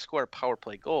Blackhawks score a power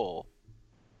play goal,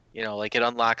 like it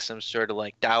unlocks some sort of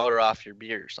like $1 off your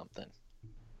beer or something.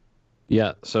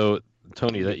 Yeah, so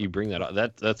Tony, that you bring that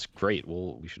up, that's great.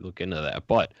 We should look into that.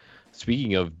 But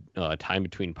speaking of time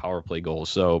between power play goals,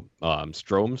 so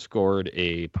Strome scored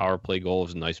a power play goal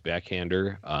as a nice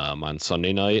backhander on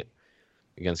Sunday night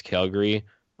against Calgary.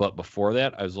 But before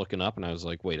that, I was looking up and I was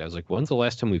like, when's the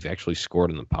last time we've actually scored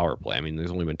in the power play? I mean,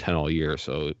 there's only been 10 all year,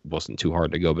 so it wasn't too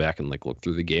hard to go back and like look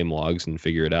through the game logs and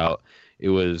figure it out. It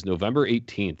was November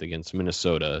 18th against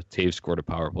Minnesota. Taves scored a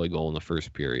power play goal in the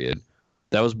first period.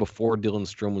 That was before Dylan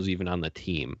Strome was even on the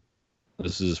team.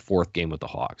 This is his fourth game with the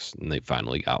Hawks, and they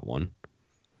finally got one.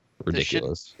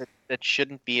 Ridiculous. That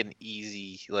shouldn't be an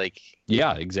easy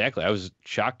Yeah, exactly. I was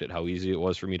shocked at how easy it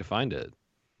was for me to find it.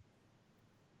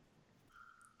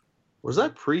 Was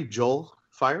that pre-Joel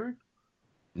firing?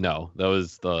 No, that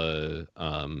was the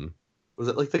Was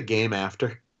it like the game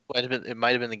after? It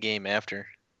might have been the game after.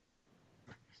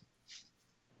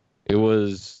 it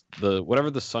was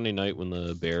the Sunday night when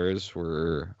the Bears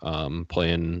were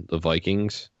playing the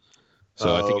Vikings.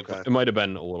 So I think okay. it might have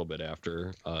been a little bit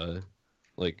after,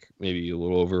 like maybe a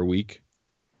little over a week.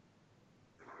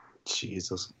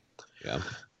 Jesus. Yeah.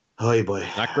 Oh boy.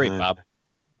 Not great, Bob.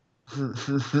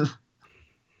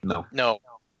 No, No,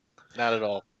 not at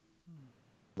all.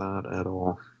 not at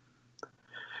all.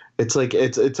 It's like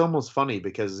it's almost funny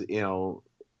because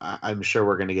I'm sure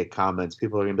we're gonna get comments.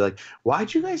 People are gonna be like,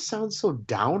 "Why'd you guys sound so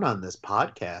down on this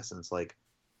podcast?" And it's like,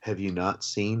 have you not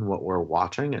seen what we're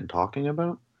watching and talking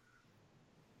about?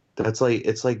 It's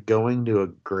like going to a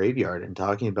graveyard and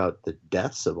talking about the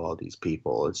deaths of all these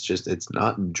people. It's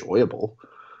not enjoyable.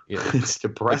 Yeah. It's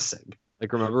depressing.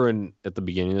 Like remember when at the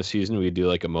beginning of the season we do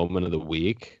like a moment of the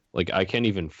week? Like I can't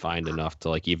even find enough to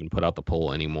like even put out the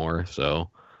poll anymore.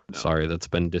 So No. sorry, that's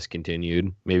been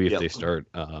discontinued. Maybe if Yep. they start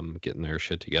getting their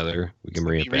shit together, we can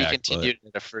bring Be it back. recontinued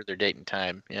at a further date and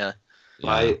time. Yeah.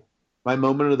 But, yeah. My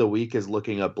moment of the week is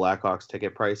looking up Blackhawks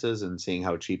ticket prices and seeing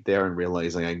how cheap they are and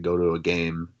realizing I can go to a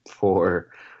game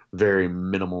for very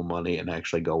minimal money and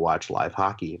actually go watch live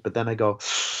hockey. But then I go,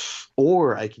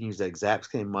 or I can use the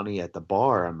exact same money at the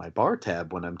bar on my bar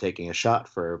tab when I'm taking a shot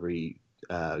for every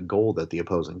goal that the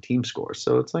opposing team scores.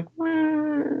 So it's like,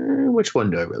 which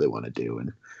one do I really want to do?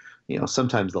 And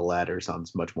sometimes the latter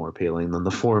sounds much more appealing than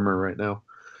the former right now.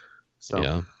 So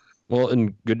Yeah. Well,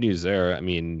 and good news there. I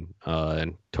mean,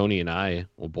 Tony and I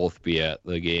will both be at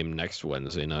the game next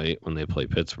Wednesday night when they play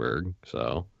Pittsburgh.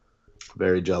 So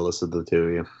very jealous of the two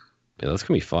of you. yeah, that's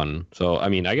gonna be fun. So I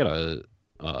mean, I got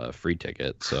a free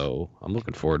ticket, so I'm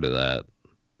looking forward to that.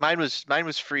 Mine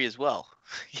was free as well.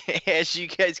 As you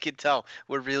guys can tell,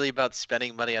 we're really about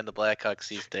spending money on the Blackhawks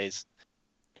these days.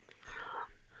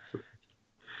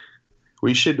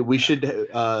 We should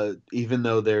even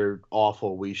though they're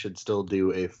awful, we should still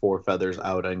do a Four Feathers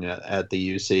outing at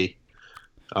the UC.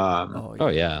 Oh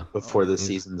yeah. Before the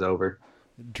season's over.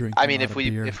 Drink. I mean, if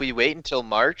we wait until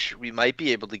March, we might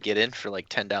be able to get in for like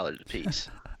 $10 a piece.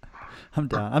 I'm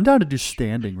down. I'm down to do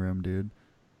standing room, dude.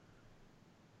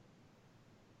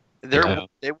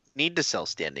 They need to sell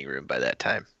standing room by that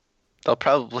time. They'll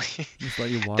probably Just let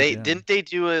you walk in. didn't they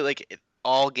do a like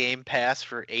all game pass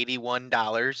for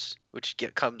 $81, which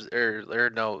comes or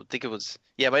no, I think it was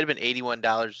it might have been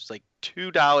 $81. It's like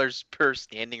 $2 per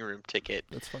standing room ticket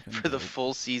That's fucking for the dope.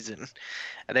 full season,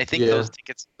 and I think those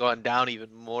tickets have gone down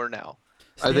even more now.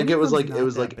 I think it was Standing like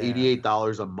room's not that bad.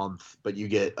 $88 a month, but you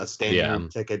get a standing room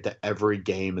ticket to every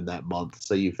game in that month.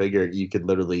 So you figure you could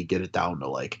literally get it down to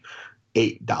like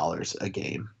 $8 a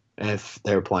game if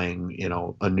they're playing,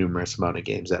 a numerous amount of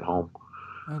games at home.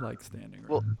 I like standing room.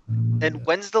 Well, I don't mind And it.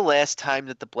 when's the last time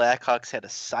that the Blackhawks had a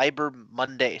Cyber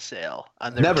Monday sale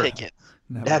on their Never. ticket?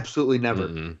 Never. Absolutely never.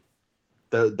 Mm-mm.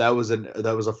 That was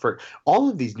a first. All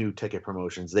of these new ticket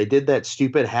promotions, they did that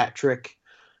stupid hat trick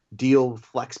deal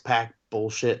flex pack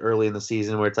bullshit early in the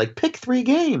season where it's like pick 3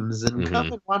 games and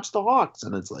come and watch the Hawks,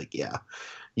 and it's like, yeah,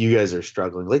 you guys are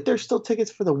struggling. Like there's still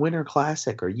tickets for the Winter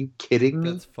Classic. Are you kidding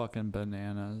me? That's fucking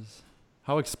bananas.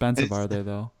 How expensive are they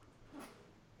though?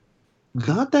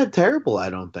 Not that terrible, I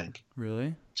don't think.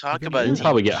 Really? Talk You about a You team can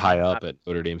probably that get high should up not- at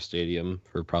Notre Dame Stadium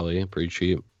for probably pretty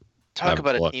cheap. Talk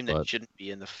about a what, team that but- shouldn't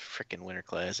be in the frickin' Winter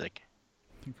Classic.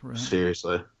 I think we're right.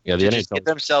 Seriously. Yeah, the To just get NHL.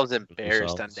 themselves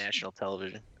embarrassed on themselves. national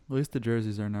television. At least the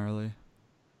jerseys are gnarly.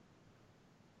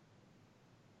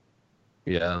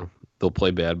 Yeah, they'll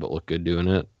play bad but look good doing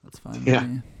it. That's fine. Yeah. With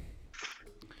me.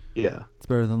 Yeah. It's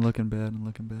better than looking bad and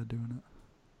looking bad doing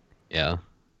it. Yeah.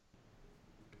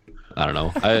 I don't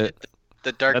know.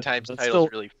 The Dark That- Times that's title's still-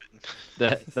 really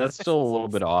fitting. That's still a little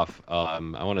bit off. I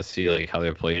want to see like how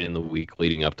they're playing in the week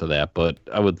leading up to that, but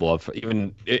I would love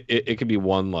even it could be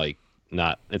one like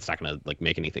it's not gonna like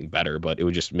make anything better, but it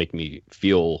would just make me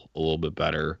feel a little bit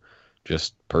better,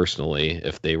 just personally,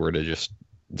 if they were to just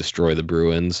destroy the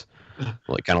Bruins,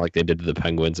 like kind of like they did to the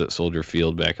Penguins at Soldier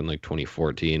Field back in like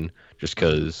 2014, just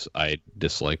because I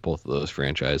dislike both of those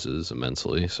franchises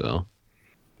immensely. So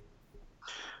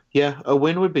Yeah, a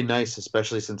win would be nice,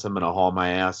 especially since I'm going to haul my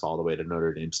ass all the way to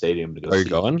Notre Dame Stadium to go Are you see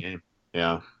going? the game.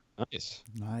 Yeah, nice.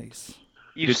 Nice.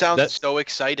 You Dude, sound that's- so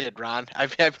excited, Ron.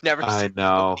 I've never I seen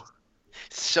know.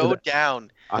 so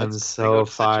down. I'm That's so such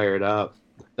a- fired up.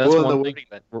 That's Well, one the- thing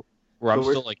where I'm But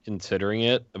we're- still like considering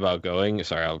it about going.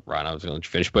 Sorry, Ron, I was going to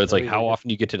finish, but it's like Oh, how yeah. often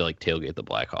do you get to like tailgate the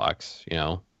Blackhawks? Like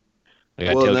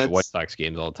I Well, tailgate that's- White Sox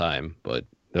games all the time, but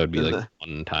that would be And like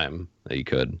one time that you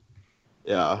could.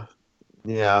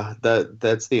 Yeah,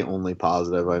 that's the only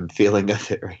positive I'm feeling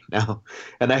of it right now.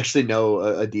 And I actually know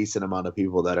a decent amount of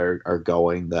people that are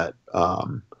going that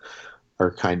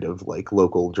are kind of like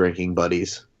local drinking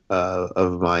buddies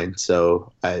of mine.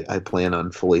 So I plan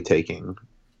on fully taking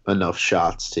enough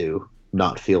shots to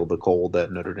not feel the cold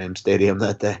at Notre Dame Stadium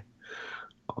that day.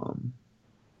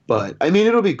 But I mean,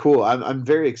 it'll be cool. I'm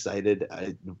very excited.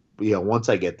 Once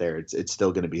I get there, it's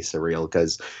still going to be surreal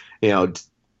because,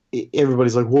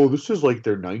 everybody's like, "Whoa, this is like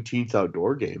their 19th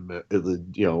outdoor game,"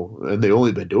 and they've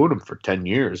only been doing them for 10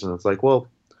 years, and it's like, well,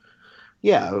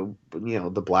 yeah,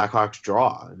 the Blackhawks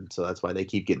draw, and so that's why they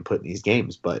keep getting put in these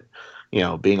games. But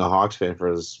being a Hawks fan for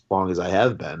as long as I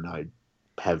have been, I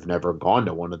have never gone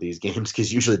to one of these games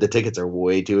because usually the tickets are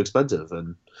way too expensive,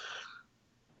 and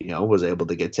was able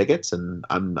to get tickets, and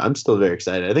I'm still very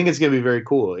excited. I think it's gonna be very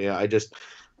cool.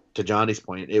 To Johnny's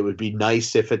point, it would be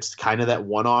nice if it's kind of that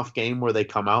one-off game where they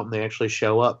come out and they actually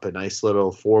show up. A nice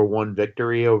little 4-1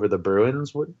 victory over the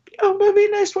Bruins would, maybe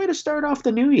a nice way to start off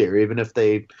the new year, even if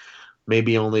they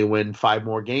maybe only win 5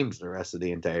 more games the rest of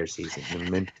the entire season. I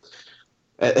mean,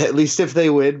 at least if they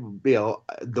win,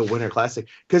 the Winter Classic.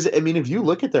 Because, I mean, if you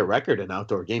look at their record in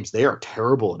outdoor games, they are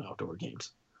terrible in outdoor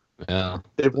games. Yeah,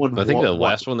 They've won. I think one- the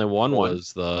last one they won one.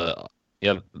 was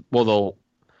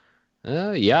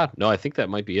I think that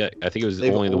might be it. I think it was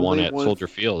They've only the one only at won- Soldier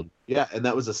Field. Yeah, and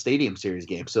that was a Stadium Series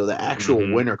game. So the actual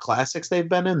Mhm. Winter Classics they've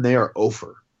been in, they are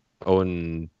over.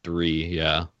 0-3,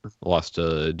 yeah. Lost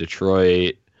to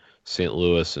Detroit, St.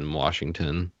 Louis and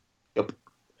Washington. Yep.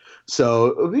 So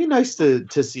it would be nice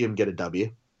to see him get a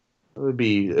W. It would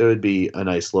be a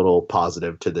nice little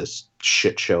positive to this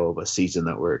shit show of a season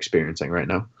that we're experiencing right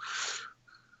now.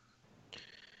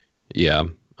 Yeah.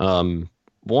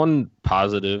 One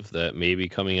positive that may be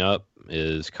coming up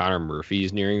is Connor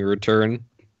Murphy's nearing a return.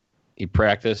 He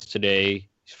practiced today.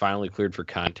 He's finally cleared for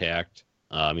contact.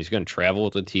 He's going to travel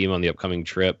with the team on the upcoming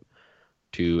trip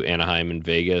to Anaheim and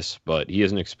Vegas, but he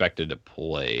isn't expected to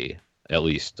play at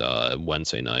least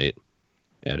Wednesday night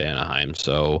at Anaheim.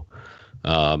 So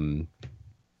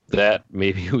that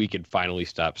maybe we could finally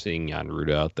stop seeing Jan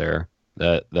Ruda out there.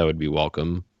 That would be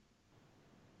welcome.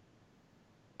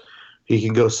 He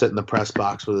can go sit in the press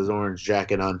box with his orange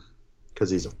jacket on because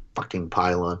he's a fucking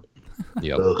pylon.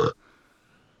 Yep. Ugh.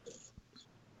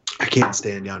 I can't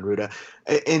stand Jan Ruda.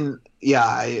 And yeah,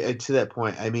 I to that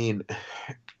point, I mean,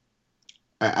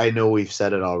 I know we've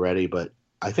said it already, but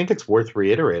I think it's worth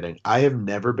reiterating. I have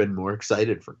never been more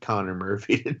excited for Connor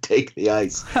Murphy to take the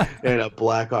ice in a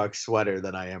Blackhawks sweater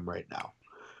than I am right now.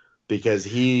 Because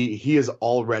he is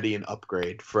already an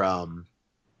upgrade from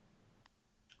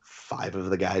 5 of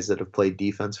the guys that have played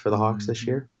defense for the Hawks this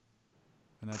year.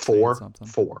 And that's saying 4. something.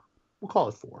 4. We'll call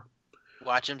it 4.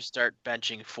 Watch him start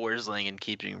benching Forsling and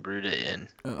keeping Bruda in.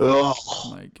 Oh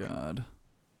my God.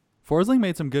 Forsling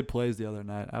made some good plays the other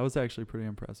night. I was actually pretty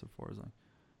impressed with Forsling.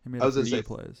 He made I was some gonna say, good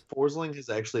plays. Forsling has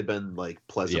actually been like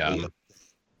pleasantly. Yeah.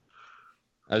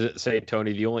 As I say,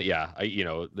 Tony, it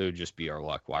would just be our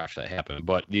luck. Watch that happen.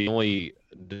 But the only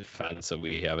defense that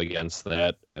we have against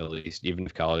that, at least, even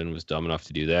if Kaladin was dumb enough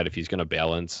to do that, if he's going to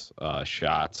balance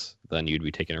shots, then you'd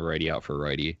be taking a righty out for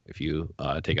righty if you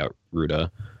take out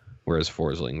Ruda, whereas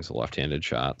Forsling's a left-handed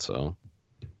shot. So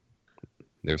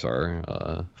there's our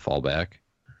fallback.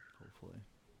 Hopefully.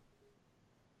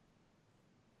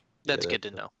 That's good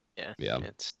to know. Yeah. Yeah.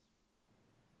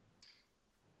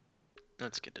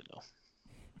 That's good to know.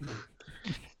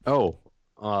 Oh,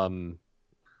 and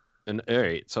all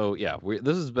right, so yeah,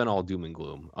 this has been all doom and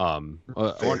gloom. I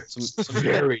want some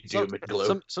Very doom and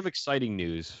gloom. Some exciting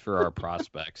news for our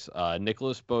prospects.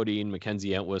 Nicholas Bodine,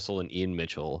 Mackenzie Entwistle, and Ian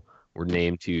Mitchell were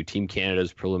named to Team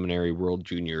Canada's preliminary World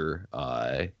Junior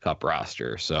Cup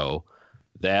roster. So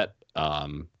that's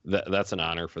an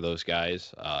honor for those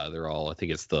guys. They're all, I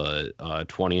think it's the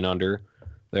 20 and under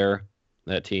there,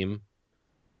 that team.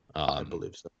 I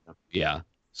believe so. Yeah.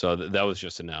 So that was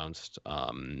just announced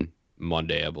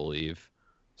Monday, I believe.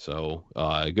 So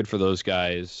good for those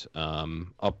guys.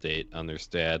 Update on their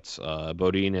stats.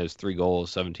 Bodine has 3 goals,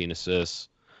 17 assists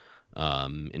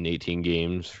in 18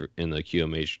 games in the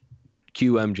QMJHL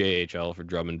for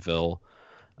Drummondville.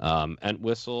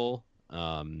 Entwistle,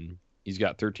 he's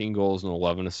got 13 goals and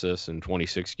 11 assists in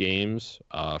 26 games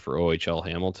for OHL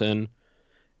Hamilton.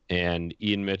 And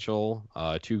Ian Mitchell,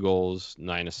 2 goals,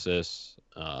 9 assists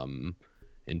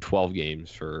in 12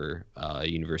 games for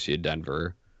University of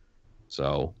Denver.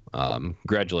 So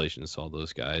congratulations to all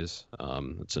those guys.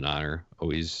 It's an honor.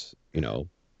 Always,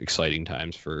 exciting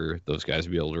times for those guys to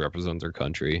be able to represent their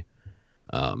country.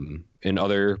 And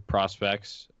other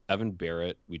prospects, Evan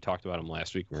Barrett, we talked about him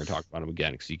last week. We're going to talk about him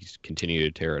again because he's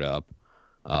continued to tear it up.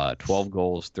 12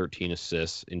 goals, 13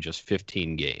 assists in just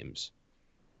 15 games.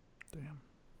 Damn.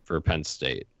 For Penn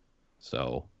State.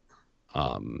 So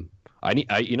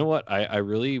you know what? I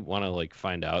really want to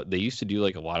find out. They used to do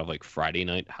a lot of Friday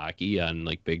night hockey on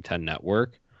Big Ten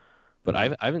Network, but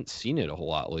I haven't seen it a whole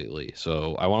lot lately.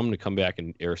 So I want them to come back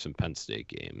and air some Penn State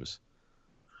games.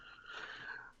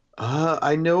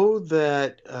 I know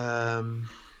that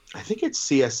I think it's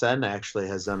CSN actually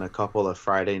has done a couple of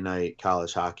Friday night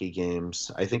college hockey games.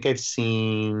 I think I've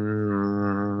seen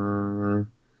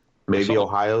maybe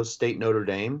Ohio State Notre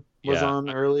Dame was on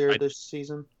earlier this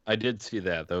season. I did see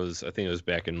that. I think it was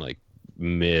back in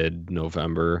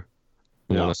mid-November,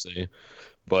 I want to say.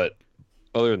 But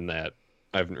other than that,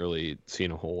 I haven't really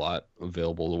seen a whole lot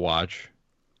available to watch.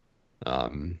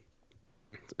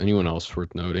 Anyone else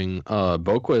worth noting?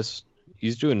 Boquist,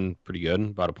 he's doing pretty good,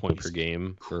 about a point per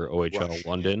game for OHL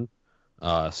London.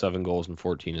 7 goals and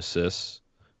 14 assists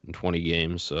in 20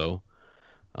 games. So,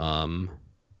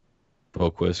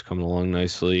 Boquist coming along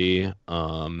nicely.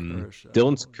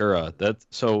 Dylan Sakura.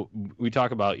 So we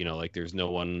talk about, there's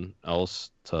no one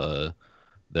else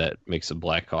that makes the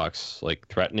Blackhawks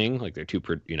threatening, they're too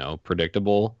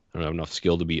predictable. I don't have enough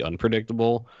skill to be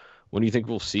unpredictable. When do you think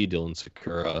we'll see Dylan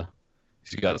Sakura?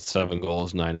 He's got 7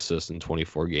 goals, 9 assists in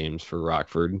 24 games for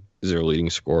Rockford. He's their leading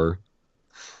scorer.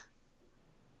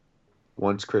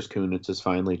 Once Chris Kunitz is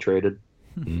finally traded.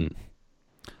 Mm-hmm.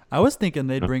 I was thinking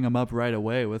they'd bring him up right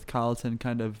away with Colleton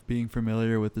kind of being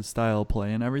familiar with his style of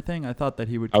play and everything. I thought that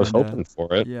he would. I was hoping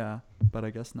for it. Yeah, but I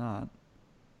guess not.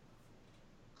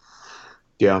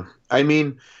 Yeah, I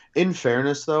mean, in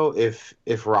fairness though, if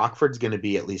Rockford's going to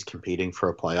be at least competing for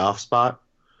a playoff spot,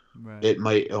 Right. it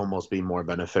might almost be more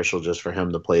beneficial just for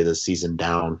him to play this season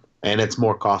down, and it's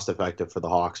more cost effective for the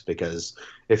Hawks because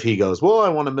if he goes, well, I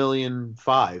want $1.5 million,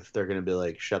 they're going to be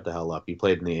like, shut the hell up. You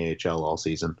played in the AHL all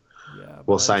season. Yeah,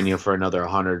 We'll but sign you for another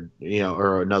 100,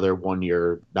 or another 1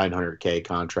 year $900K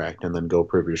contract, and then go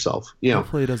prove yourself.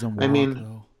 Hopefully, he doesn't walk. I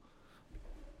mean,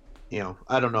 though.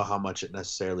 I don't know how much it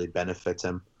necessarily benefits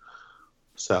him.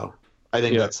 So I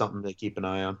think that's something to keep an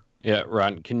eye on. Yeah,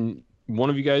 Ron, can one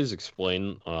of you guys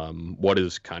explain what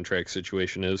his contract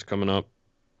situation is coming up?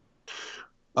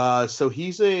 So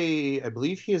I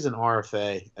believe he is an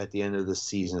RFA at the end of the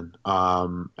season.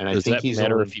 And I Does think that he's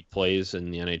matter only, if he plays in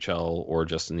the NHL or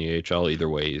just in the AHL? Either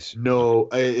way, no,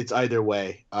 it's either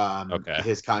way. Okay.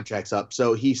 His contract's up.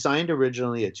 So he signed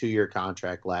originally a 2-year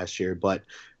contract last year, but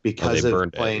because they of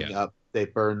burned it, playing yeah. up, they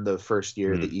burned the first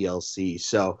year of the ELC.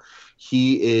 So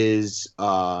he is,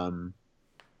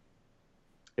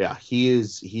 he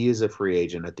is a free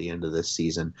agent at the end of this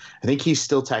season. I think he's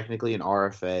still technically an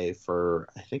RFA for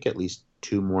I think at least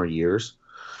 2 more years.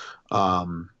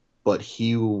 But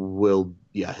he'll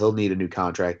need a new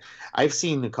contract. I've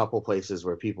seen a couple places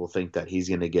where people think that he's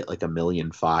going to get like $1.5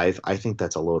 million. I think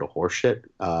that's a load of horseshit.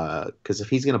 Because if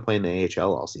he's going to play in the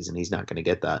AHL all season, he's not going to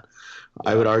get that.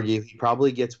 I would argue he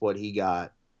probably gets what he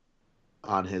got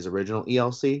on his original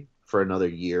ELC for another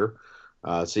year.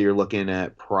 So you're looking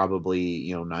at probably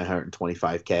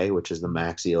 $925K, which is the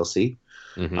max ELC.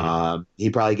 Mm-hmm. He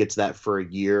probably gets that for a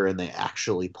year, and they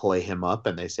actually play him up,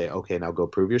 and they say, okay, now go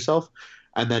prove yourself.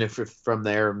 And then if from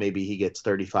there maybe he gets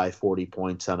 35, 40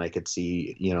 points, and I could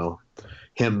see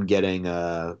him getting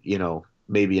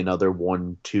maybe another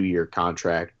 1-2 year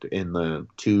contract in the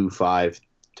 2.5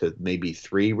 to maybe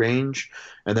 3 range.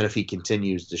 And then if he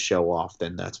continues to show off,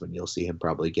 then that's when you'll see him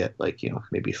probably get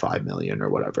maybe 5 million or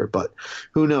whatever. But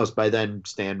who knows? By then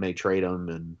Stan may trade him,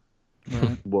 and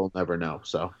we'll never know.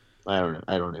 So I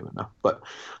don't even know. But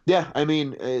yeah, I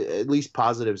mean, at least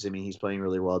positives. I mean, he's playing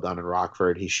really well down in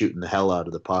Rockford. He's shooting the hell out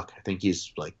of the puck. I think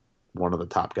he's like one of the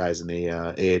top guys in the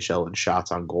AHL in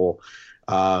shots on goal.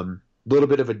 Little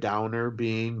bit of a downer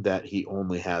being that he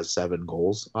only has 7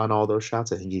 goals on all those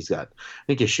shots. I think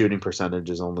his shooting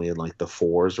percentage is only in like the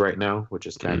 4s right now, which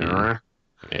is kind of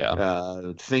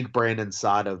think Brandon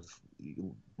Saad of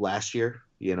last year,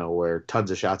 where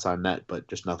tons of shots on net, but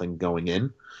just nothing going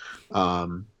in.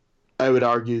 I would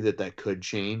argue that could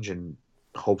change and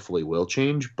hopefully will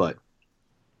change, but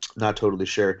not totally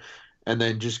sure. And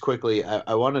then just quickly,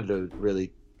 I wanted to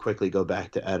really quickly go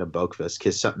back to Adam Boqvist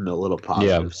because something a little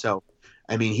positive. Yeah. So,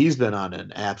 I mean, he's been on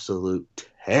an absolute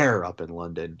tear up in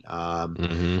London.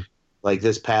 Like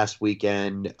this past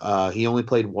weekend, he only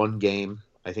played 1 game.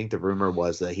 I think the rumor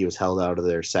was that he was held out of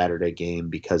their Saturday game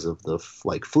because of the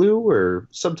flu or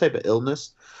some type of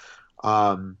illness.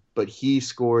 But he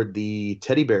scored the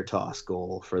teddy bear toss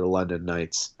goal for the London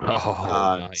Knights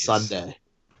Nice. Sunday.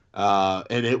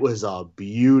 And it was a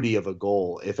beauty of a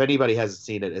goal. If anybody hasn't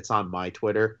seen it, it's on my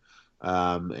Twitter.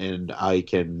 And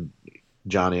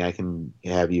Johnny, I can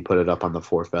have you put it up on the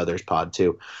Four Feathers pod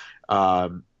too.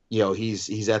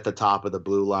 He's at the top of the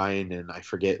blue line, and I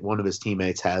forget, one of his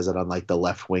teammates has it on like the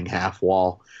left wing half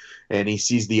wall, and he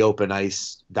sees the open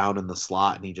ice down in the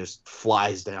slot, and he just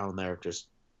flies down there, just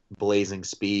blazing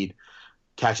speed,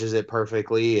 catches it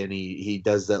perfectly, and he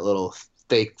does that little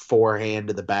fake forehand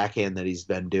to the backhand that he's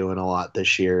been doing a lot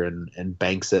this year, and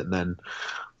banks it, and then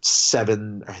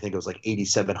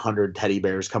 8,700 teddy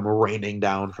bears come raining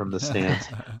down from the stands.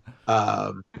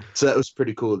 So that was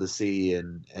pretty cool to see,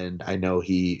 and I know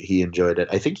he enjoyed it.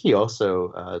 I think he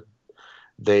also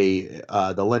the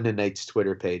London Knights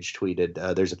Twitter page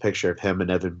tweeted there's a picture of him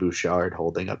and Evan Bouchard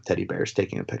holding up teddy bears,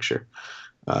 taking a picture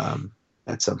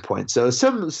at some point. So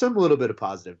some little bit of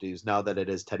positive news now that it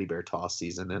is teddy bear toss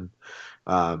season.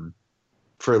 And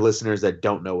for listeners that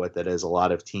don't know what that is, a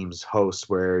lot of teams host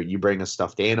where you bring a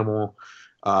stuffed animal.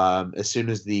 As soon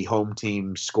as the home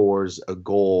team scores a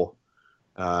goal,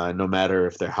 no matter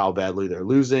if how badly they're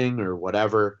losing or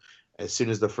whatever, as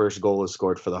soon as the first goal is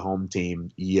scored for the home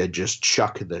team, you just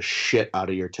chuck the shit out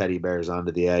of your teddy bears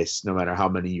onto the ice, no matter how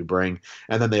many you bring.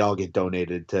 And then they all get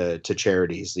donated to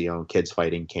charities, kids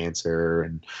fighting cancer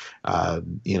and,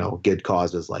 good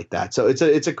causes like that. So it's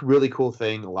a really cool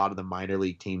thing. A lot of the minor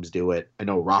league teams do it. I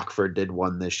know Rockford did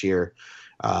one this year.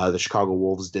 The Chicago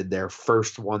Wolves did their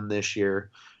first one this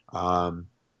year.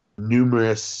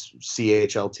 Numerous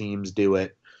CHL teams do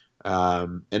it.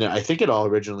 And I think it all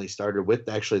originally started with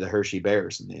actually the Hershey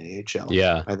Bears in the AHL.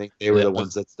 Yeah. I think they were Yeah. the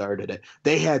ones that started it.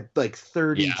 They had like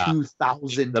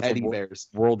 32,000 That's a teddy bears.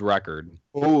 world record.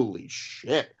 Holy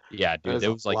shit! Yeah, That dude, is it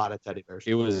a was like lot of teddy bears.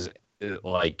 it was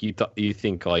like you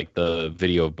think like the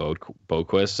video of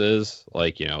Boquist is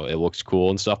like, you know, it looks cool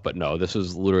and stuff, but no, this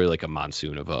was literally like a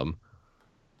monsoon of them.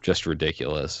 Just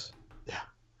ridiculous.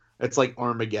 It's like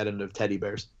Armageddon of teddy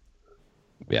bears.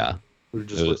 Yeah. It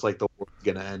just It was- looks like the world's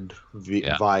gonna end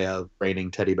Yeah. via raining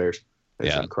teddy bears. It's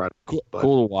Yeah. incredible. But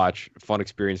Cool to watch, fun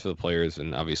experience for the players,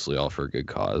 and obviously all for a good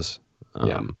cause.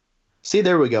 Yeah. see,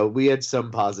 there we go. We had some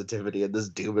positivity in this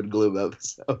doom and gloom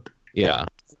episode. Yeah.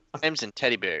 Times and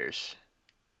teddy bears.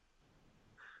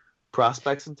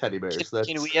 Prospects and teddy bears.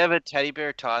 Can we have a teddy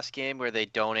bear toss game where they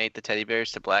donate the teddy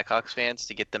bears to Blackhawks fans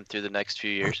to get them through the next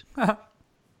few years?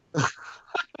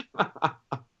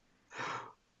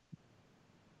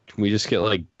 Can we just get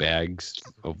like bags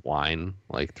of wine,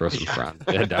 like throw some down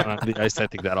on the ice? I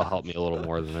think that'll help me a little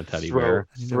more than a teddy bear.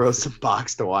 Throw some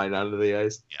boxed wine onto the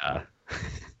ice. Yeah.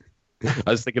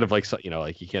 I was thinking of like, you know,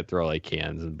 like you can't throw like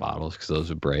cans and bottles because those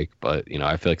would break, but you know,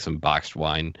 I feel like some boxed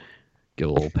wine, get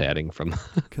a little padding from.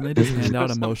 Can they just hand out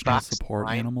Some emotional boxed support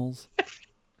wine. animals?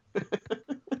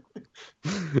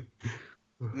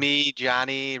 Me,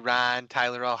 Johnny, Ron,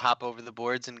 Tyler all hop over the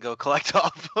boards and go collect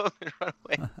all of them and run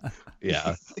away.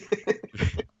 Yeah.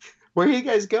 Where are you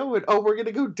guys going? Oh, we're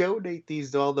gonna go donate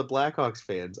these to all the Blackhawks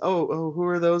fans. Oh, who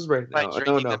are those right By now? No,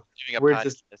 drinking no. them, doing a We're podcast.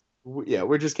 just-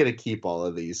 We're just gonna keep all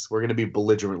of these. We're gonna be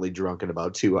belligerently drunk in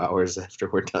about 2 hours after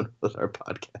we're done with our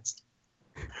podcast.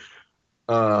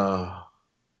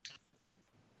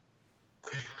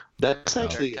 That's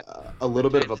actually a little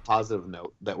bit of a positive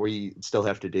note that we still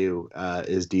have to do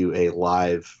is do a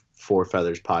live Four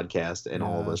Feathers podcast, and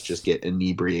all of us Yes. just get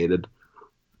inebriated.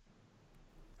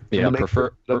 Yeah.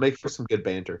 It'll make for some good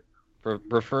banter.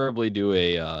 Preferably do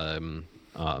a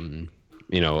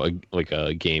you know, like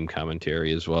a game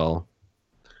commentary as well.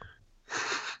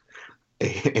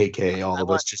 AKA all of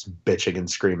us just bitching and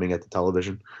screaming at the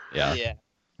television. Yeah. Yeah.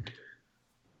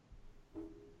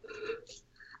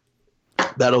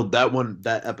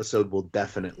 That episode will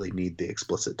definitely need the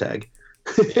explicit tag.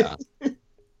 Yeah.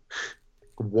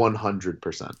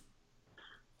 100%.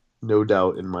 No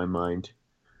doubt in my mind.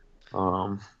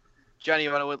 Johnny,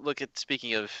 you want to look at,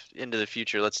 speaking of into the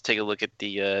future, let's take a look at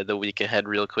the week ahead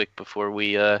real quick before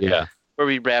we Yeah.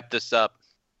 wrap this up.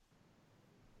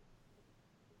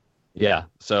 Yeah.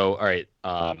 So, all right.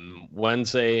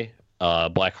 Wednesday,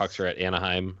 Blackhawks are at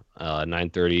Anaheim,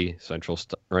 9:30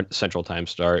 Central Time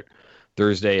start.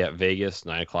 Thursday at Vegas,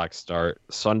 9:00 start.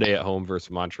 Sunday at home versus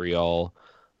Montreal,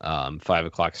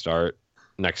 5:00 start.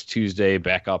 Next Tuesday,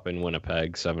 back up in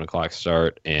Winnipeg, 7:00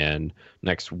 start. And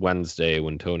next Wednesday,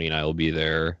 when Tony and I will be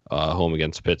there, home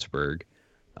against Pittsburgh,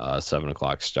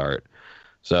 7:00 start.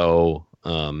 So,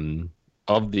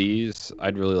 of these,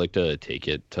 I'd really like to take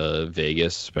it to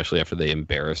Vegas, especially after they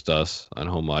embarrassed us on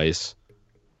home ice.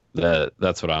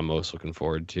 That's what I'm most looking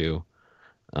forward to.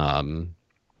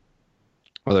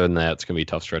 Other than that, it's going to be a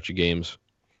tough stretch of games.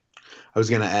 I was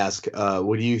going to ask,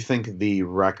 what do you think the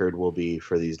record will be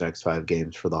for these next 5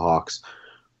 games for the Hawks?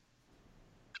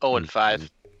 0-5.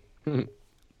 I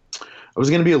was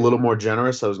going to be a little more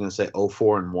generous. I was going to say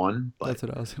 0-4-1, but That's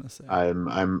what I was gonna say.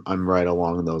 I'm right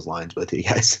along those lines with you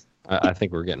guys. I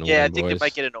think we're getting a Yeah, I win, think boys. it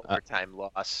might get an overtime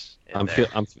loss. in I'm there.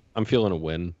 feeling a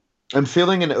win. I'm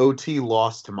feeling an OT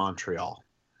loss to Montreal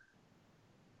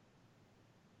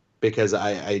because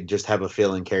I just have a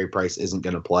feeling Carey Price isn't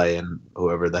going to play, and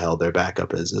whoever the hell their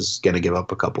backup is going to give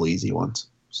up a couple easy ones.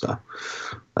 So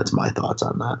that's my thoughts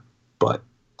on that. But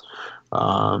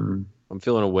I'm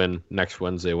feeling a win next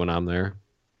Wednesday when I'm there.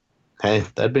 hey,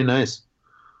 that'd be nice.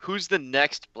 Who's the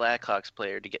next Blackhawks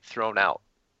player to get thrown out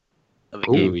of a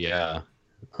Ooh. game? Oh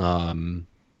yeah.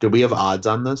 Do we have odds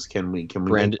on this? Can we make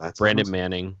bets on Brandon this?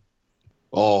 Manning.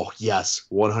 Oh yes,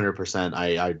 100%.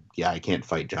 I can't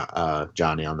fight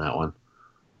Johnny on that one,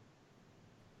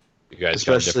 You guys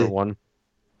got a Especially- different one?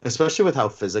 especially with how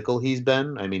physical he's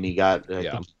been. I mean, he got I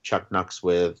Yeah. think Chuck Nucks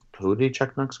with who did he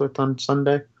Chuck Nucks with on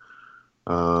Sunday?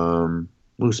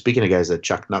 Speaking of guys that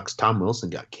Chuck Nucks, Tom Wilson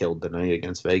got killed tonight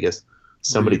against Vegas.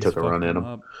 Somebody Reeves took a run fucked at him.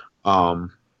 up.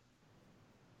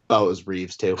 Oh, it was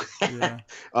Reeves too. Yeah.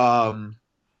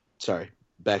 Sorry,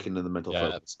 back into the mental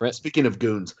Yeah, focus. Brett- Speaking of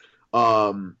goons,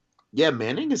 yeah,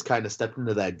 Manning has kind of stepped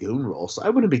into that goon role, so I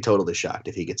wouldn't be totally shocked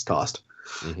if he gets tossed.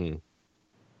 Mm-hmm.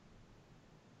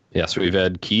 Yeah, so we've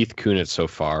had Keith Kunitz so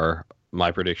far.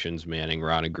 My predictions: Manning.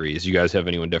 Ron agrees. You guys have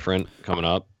anyone different coming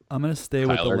up? I'm gonna stay with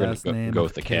the Tyler, gonna last go- name. go of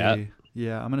with the K. cat?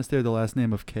 Yeah, I'm gonna stay with the last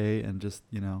name of K and just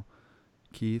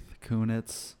Keith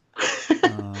Kunitz.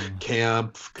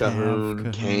 Camp,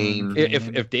 Cahoon, Kane.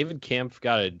 If David Camp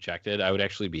got ejected, I would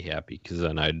actually be happy because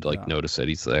then I'd notice that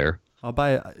he's there. I'll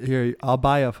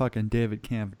buy a fucking David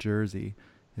Camp jersey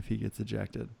if he gets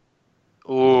ejected.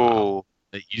 Ooh.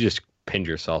 You just pinned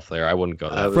yourself there. I wouldn't go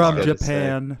that From far.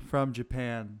 Japan. From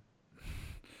Japan.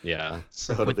 Yeah.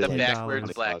 So With the did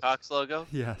backwards $10. Blackhawks logo,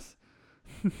 Yes.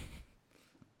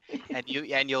 and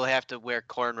you'll have to wear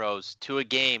cornrows to a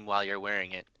game while you're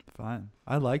wearing it. Fine.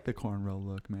 I like the cornrow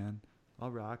look, man. I'll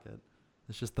rock it.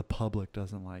 It's just the public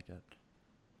doesn't like it.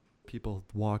 People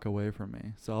walk away from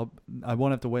me, so I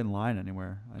won't have to wait in line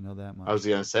anywhere. I know that much. I was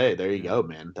gonna say, there you go,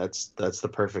 man. That's the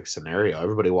perfect scenario.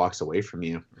 Everybody walks away from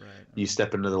you. Right. You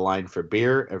step into the line for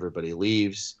beer. Everybody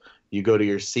leaves. You go to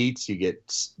your seats. You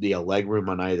get the leg room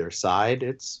on either side.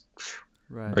 It's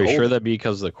Right. Are you sure that'd be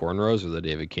because of the cornrows or the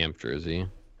David Camp jersey?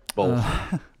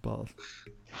 both. Both.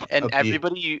 And Up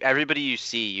you. everybody you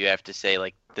see, you have to say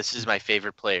like, "This is my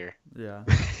favorite player." Yeah.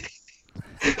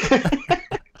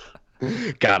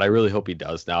 God, I really hope he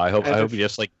does now. I hope he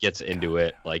just like gets into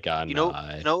it like on. You know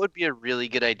what would be a really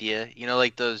good idea? You know,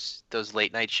 like those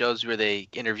late night shows where they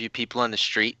interview people on the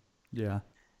street. Yeah.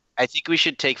 I think we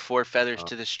should take Four Feathers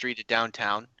to the street of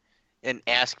downtown and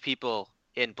ask people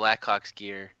in Blackhawks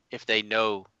gear if they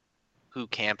know who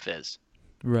Camp is.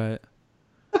 Right.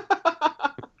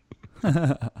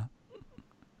 That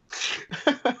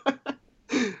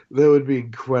would be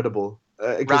incredible.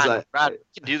 Ron, we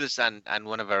can do this on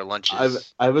one of our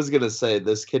lunches. I was gonna say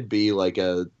this could be like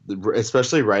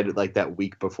especially right at like that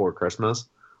week before Christmas,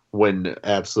 when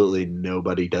absolutely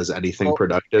nobody does anything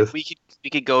productive. We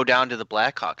could go down to the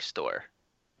Blackhawks store.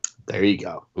 There you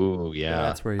go. Ooh, yeah.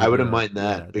 That's where you I do wouldn't it. mind Yeah,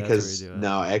 that that's because where you do it.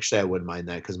 no, actually I wouldn't mind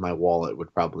that because my wallet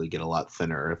would probably get a lot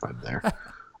thinner if I'm there.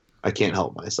 I can't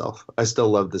help myself. I still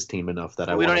love this team enough that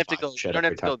We I don't wanna have to buy go. shit We don't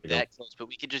every have to go time we go. that close, but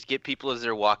we could just get people as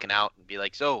they're walking out and be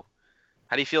like, "So,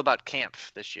 how do you feel about Camp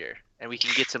this year?" And we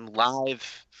can get some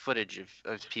live footage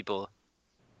of people.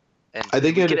 And I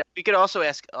think we could also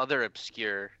ask other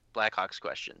obscure Blackhawks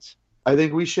questions. I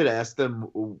think we should ask them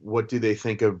what do they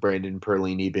think of Brandon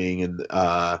Perlini being in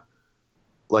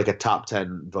like a top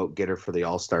 10 vote getter for the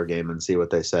All-Star game and see what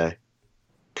they say.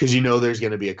 Because there's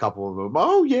going to be a couple of them.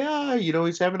 Oh yeah,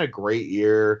 he's having a great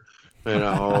year.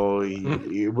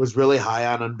 He was really high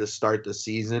on him to start the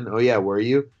season. Oh yeah, were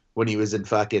you when he was in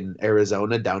fucking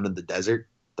Arizona down in the desert?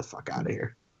 The fuck out of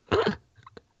here.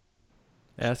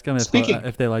 Ask them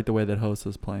if they like the way that Host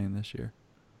is playing this year.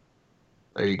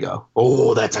 There you go.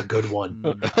 Oh, that's a good one.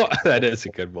 That is a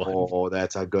good one. Oh,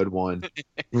 that's a good one.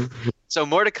 So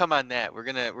more to come on that. We're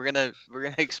gonna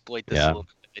exploit this a little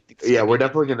bit. I think Yeah, we're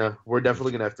definitely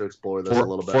gonna have to explore this a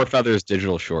little bit. Four Feathers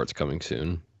digital shorts coming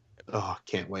soon. Oh,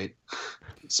 can't wait.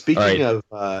 Speaking of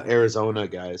Arizona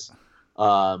guys,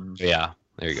 Yeah,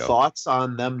 there you go. thoughts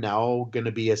on them now going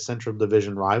to be a Central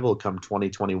Division rival come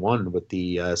 2021 with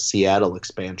the Seattle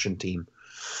expansion team?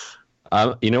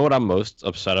 You know what I'm most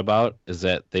upset about is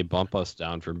that they bump us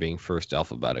down for being first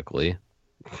alphabetically.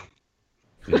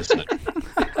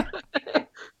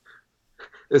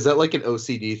 Is that like an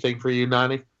OCD thing for you,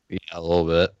 Nani? Yeah, a little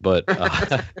bit, but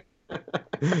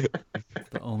The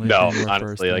only no, thing we're first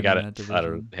honestly, in like that I division.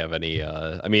 don't have any.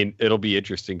 I mean, it'll be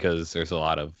interesting because there's a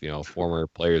lot of former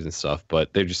players and stuff,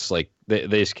 but they're just like they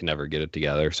just can never get it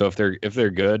together. So if they're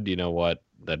good, you know what,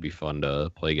 that'd be fun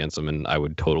to play against them, and I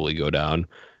would totally go down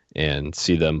and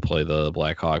see them play the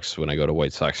Blackhawks when I go to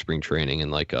White Sox spring training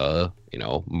in like a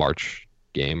March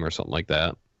game or something like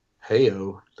that.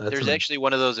 Heyo, There's actually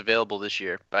one of those available this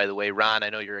year, by the way. Ron, I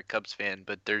know you're a Cubs fan,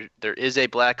 but there is a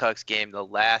Blackhawks game the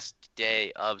last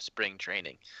day of spring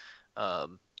training. So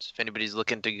if anybody's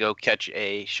looking to go catch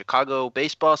a Chicago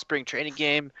baseball spring training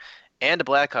game and a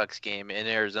Blackhawks game in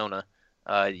Arizona,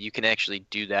 you can actually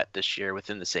do that this year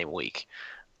within the same week.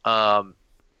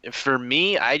 For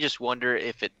me, I just wonder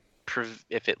if it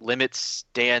limits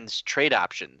Stan's trade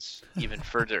options even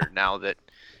further now that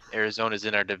Arizona's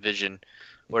in our division,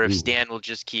 or if Stan will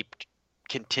just keep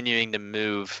continuing to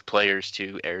move players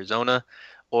to Arizona,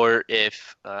 or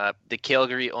if the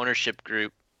Calgary ownership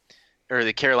group, or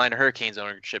the Carolina Hurricanes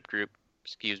ownership group,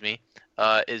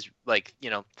 is like,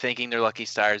 thanking their lucky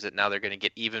stars that now they're going to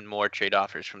get even more trade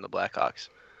offers from the Blackhawks.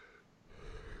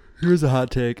 Here's a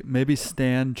hot take. Maybe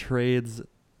Stan trades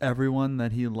everyone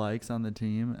that he likes on the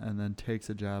team and then takes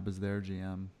a job as their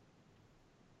GM.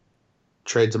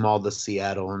 trades them all to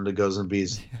Seattle and goes and be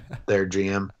their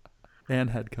GM. And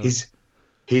head coach.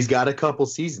 He's got a couple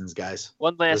seasons, guys.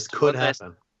 This could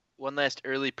happen. One last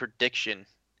early prediction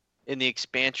in the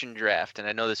expansion draft, and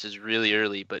I know this is really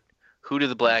early, but who do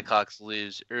the Blackhawks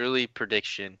lose? Early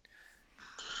prediction.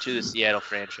 to the Seattle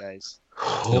franchise.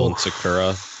 Dylan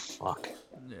Sakura. Fuck.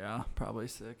 Yeah, probably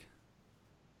sick.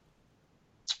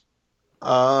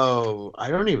 Oh,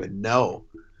 I don't even know.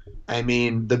 I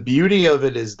mean, the beauty of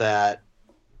it is that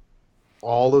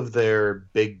all of their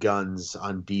big guns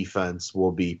on defense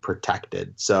will be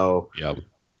protected. So, Yep.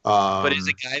 But is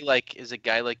a guy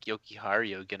like Yoki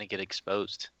Haru gonna get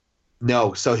exposed?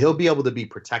 no, so he'll be able to be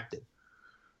protected.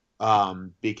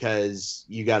 Because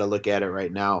you got to look at it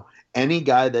right now. Any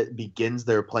guy that begins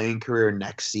their playing career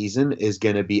next season is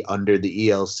going to be under the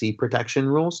ELC protection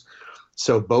rules.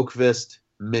 So Boqvist,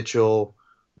 Mitchell,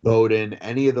 Bowden,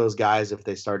 any of those guys, if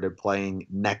they started playing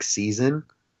next season,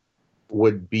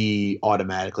 would be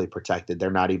automatically protected. They're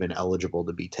not even eligible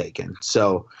to be taken.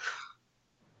 So,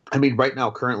 I mean, right now,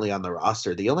 currently on the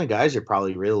roster, the only guys you're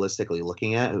probably realistically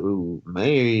looking at who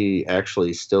may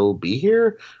actually still be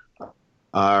here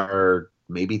are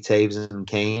maybe Taves and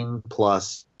Kane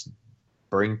plus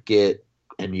Brinkett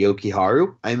and Yoki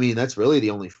Haru. I mean, that's really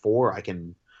the only four I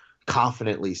can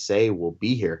confidently say will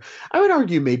be here. I would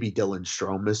argue maybe Dylan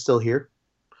Strome is still here,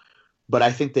 but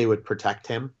I think they would protect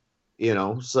him, you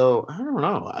know. So I don't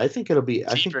know. I think it'll be. I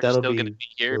think Cheaper's that'll still be gonna be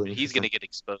here, really but he's gonna interesting. get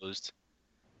exposed.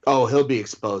 Oh, he'll be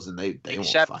exposed, and they won't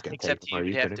Except fucking except take him. Are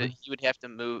you kidding me? you would have to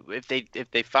move if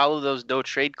they follow those no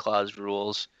trade clause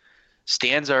rules.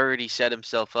 Stan's already set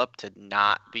himself up to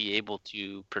not be able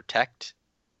to protect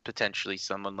potentially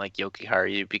someone like Yoki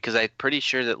Haru, because I'm pretty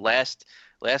sure that last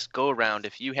go around,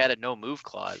 if you had a no move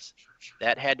clause,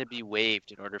 that had to be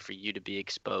waived in order for you to be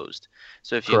exposed.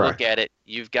 So if you Correct. look at it,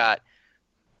 you've got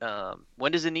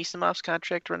when does Anissimov's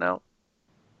contract run out?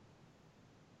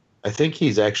 I think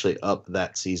he's actually up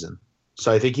that season,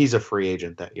 so I think he's a free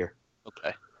agent that year.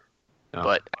 Okay. No.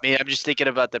 But I mean, I'm just thinking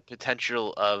about the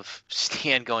potential of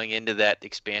Stan going into that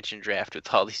expansion draft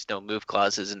with all these no move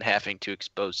clauses and having to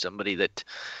expose somebody that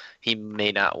he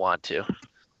may not want to.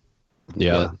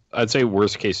 Yeah. I'd say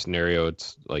worst case scenario,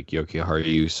 it's like Yoki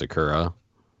Haru, Sakura.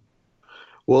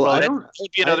 Well, I that don't.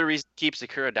 would be another reason to keep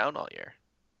Sakura down all year.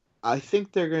 I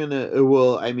think they're gonna.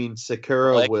 Well, I mean,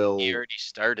 Sakura Like, will. He already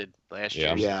started last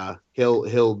year. Yeah,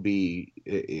 he'll be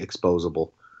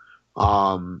exposable.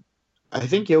 I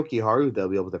think Yoki Haru they'll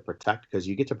be able to protect because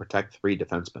you get to protect 3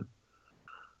 defensemen,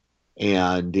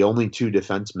 and the only 2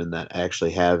 defensemen that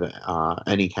actually have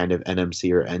any kind of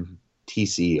NMC or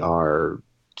NTC are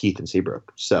Keith and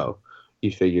Seabrook. So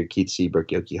you figure Keith, Seabrook,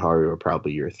 Yoki Haru are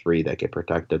probably your 3 that get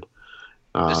protected.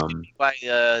 This could be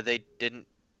why they didn't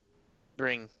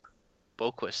bring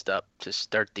Boqvist up to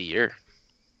start the year.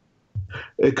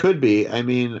 It could be. I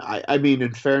mean, I mean,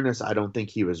 in fairness, I don't think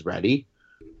he was ready.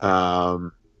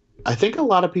 I think a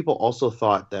lot of people also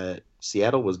thought that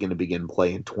Seattle was going to begin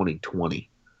play in 2020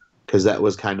 because that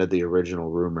was kind of the original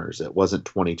rumors. It wasn't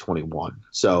 2021.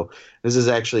 So this is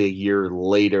actually a year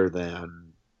later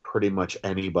than pretty much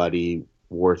anybody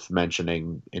worth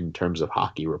mentioning in terms of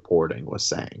hockey reporting was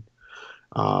saying.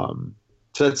 So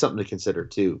that's something to consider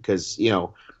too, because, you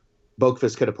know,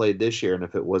 Boqvist could have played this year, and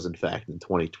if it was in fact in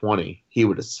 2020, he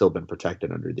would have still been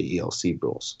protected under the ELC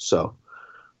rules. So,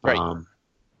 Right.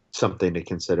 Something to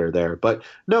consider there. But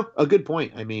no, a good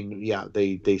point. I mean, yeah,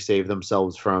 they saved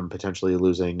themselves from potentially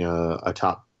losing a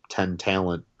top 10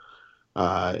 talent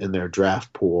in their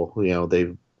draft pool. You know,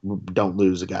 they don't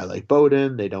lose a guy like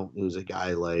Bowden. They don't lose a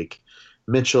guy like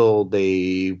Mitchell.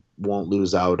 They won't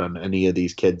lose out on any of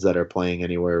these kids that are playing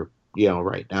anywhere, you know,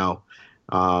 right now.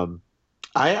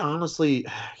 I honestly,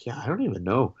 I don't even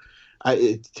know.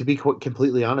 To be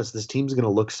completely honest, this team's going to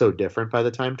look so different by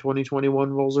the time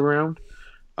 2021 rolls around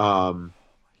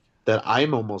that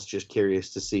I'm almost just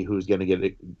curious to see who's going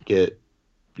to get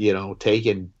you know,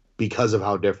 taken because of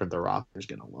how different the roster is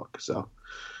going to look. So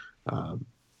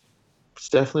it's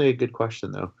definitely a good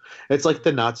question, though. It's like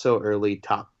the not so early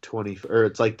top 20, or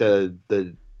it's like the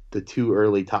too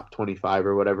early top 25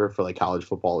 or whatever for like college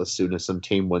football as soon as some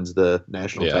team wins the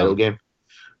national title game.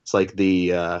 It's like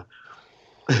the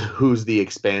who's the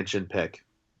expansion pick,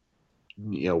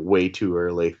 you know, way too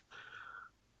early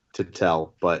to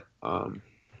tell. But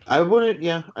I wouldn't.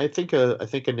 Yeah, I think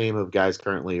a name of guys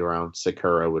currently around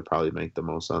Sakura would probably make the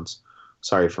most sense.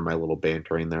 Sorry for my little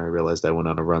bantering there. I realized I went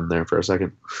on a run there for a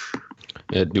second.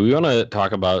 Yeah, do we want to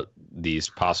talk about these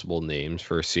possible names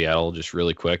for Seattle just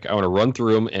really quick? I want to run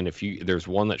through them, and there's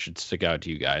one that should stick out to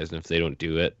you guys, and if they don't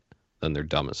do it, then they're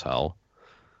dumb as hell.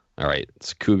 All right,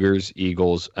 it's Cougars,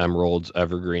 Eagles, Emeralds,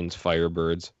 Evergreens,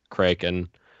 Firebirds, Kraken,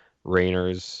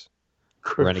 Rainers,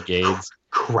 Renegades,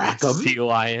 Crack 'em. Sea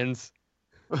Lions,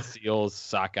 Seals,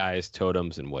 Sockeyes,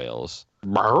 Totems, and Whales.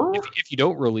 Brr. If you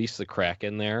don't release the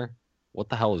Kraken there, what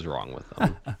the hell is wrong with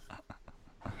them?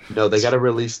 No, they got to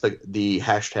release the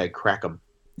hashtag crack 'em.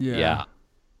 Yeah.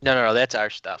 No, that's our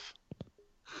stuff.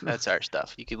 That's our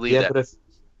stuff. You could leave Yeah, that.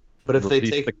 but if they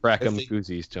Release take the crack 'em if they-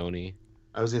 koozies, Tony.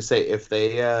 I was gonna say if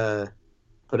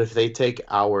they take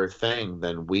our thing,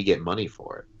 then we get money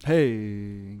for it.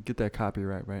 Hey, get that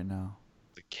copyright right now.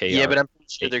 The KR. Yeah, but I'm pretty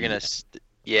sure they're gonna. K-E-N.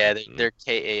 Yeah, they're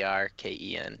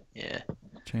KARKEN. Yeah.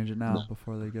 Change it now No.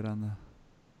 before they get on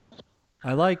the.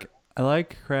 I like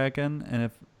Kraken, and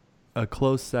if a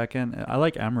close second, I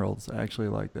like Emeralds. I actually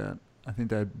like that. I think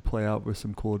that'd play out with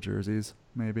some cool jerseys,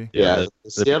 maybe. Yeah, the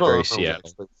that's Seattle very Emeralds Seattle.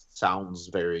 actually sounds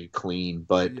very clean,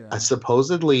 but Yeah.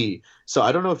 supposedly, so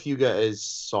I don't know if you guys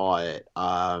saw it.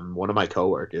 One of my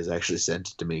coworkers actually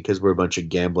sent it to me because we're a bunch of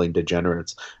gambling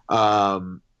degenerates.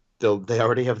 They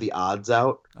already have the odds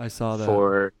out I saw that.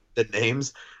 for the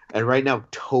names, and right now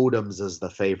Totems is the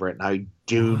favorite, and I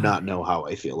do not know how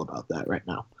I feel about that right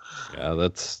now. Yeah,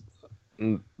 there's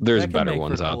That can better make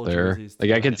ones for out cool there. jerseys, Like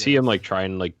too, I I could see him guess. like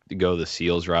trying like to go the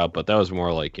Seals route, but that was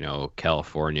more like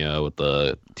California with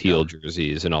the teal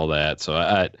jerseys and all that. So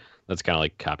that's kind of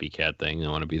like copycat thing. They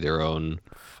want to be their own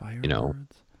Firebirds.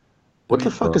 What I the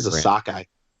mean, fuck is a brand. sockeye?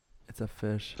 It's a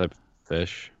fish. type of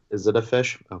fish. Is it a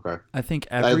fish? Okay. I think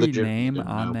every legit name didn't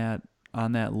on know.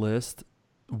 that list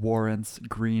warrants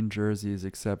green jerseys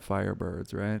except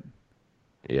Firebirds, right?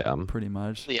 Yeah, Pretty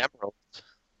much. The Emeralds.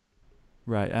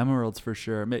 Right, Emeralds for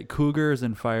sure. Cougars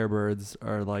and Firebirds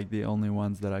are like the only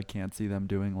ones that I can't see them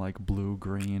doing like blue,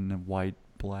 green, and white,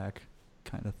 black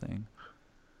kind of thing.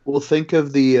 Well, think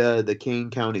of the Kane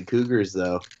County Cougars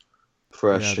though,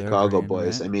 for us Yeah, they're Chicago green,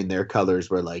 boys. right? I mean, their colors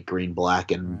were like green,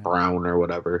 black, and Right. brown or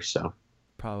whatever. So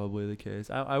Probably the case.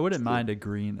 I wouldn't mind a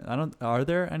green. Are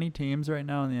there any teams right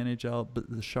now in the NHL? But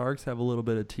the Sharks have a little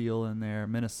bit of teal in there.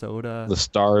 Minnesota. the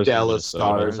Stars. in Dallas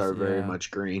Minnesota. Stars are very yeah.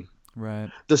 much green. Right.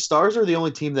 The Stars are the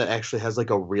only team that actually has like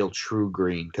a real true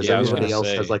green because Yeah, I was everybody gonna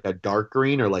else has say. like a dark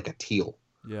green or like a teal.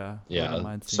 Yeah. I Yeah, wouldn't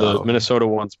mind so seeing the that. Minnesota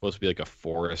one's supposed to be like a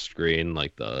forest green,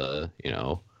 like the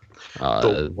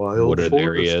The wild wooded forest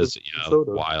areas. of Yeah,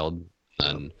 Minnesota. wild.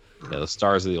 And the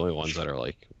Stars are the only ones that are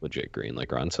like legit green,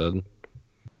 like Ron said.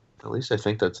 At least I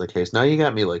think that's the case. Now you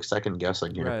got me like second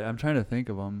guessing here. Right. I'm trying to think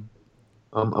of them.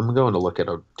 I'm going to look at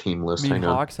a team I list. mean, Hang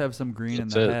on. Hawks have some green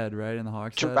That's in the it. head, right? In the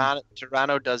Hawks head.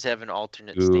 Toronto does have an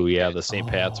alternate. Ooh, state yeah, flag. the St.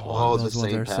 Pat's Oh, one. Oh, the those ones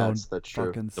St. are so Pat's, that's true.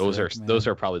 fucking Those sick, those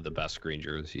man. are probably the best green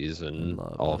jerseys in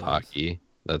love all of those. hockey.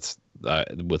 That's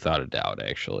without a doubt, I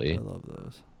actually. love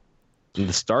those. And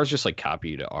the Stars just like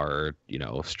copied our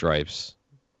stripes.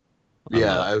 on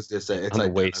Yeah, the- I was gonna say it's on the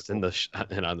like waist and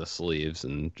and on the sleeves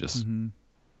and just Hmm.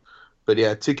 But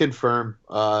yeah, to confirm,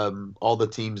 all the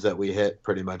teams that we hit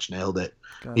pretty much nailed it.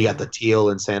 You got the teal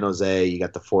in San Jose, you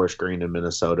got the forest green in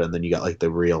Minnesota, and then you got like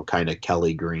the real kind of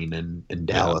Kelly green in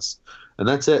Dallas, and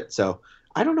that's it. So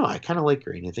I don't know. I kind of like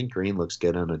green. I think green looks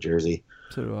good on a jersey.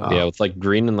 So do I. yeah, with like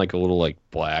green and like a little like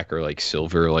black or like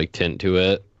silver like tint to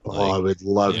it. Oh, I would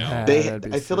love. Yeah. That'd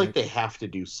be I feel like sick. they have to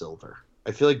do silver.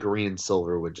 I feel like green and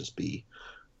silver would just be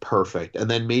perfect, and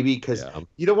then maybe because Yeah.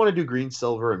 you don't want to do green,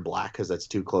 silver, and black because that's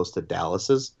too close to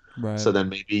Dallas's. Right. So then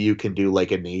maybe you can do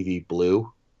like a navy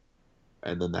blue,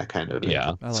 and then that kind of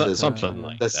Yeah, I like so- that, something yeah.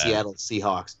 like the that. Seattle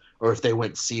Seahawks, or if they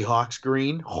went Seahawks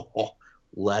green,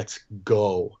 let's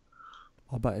go.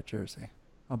 I'll buy a jersey.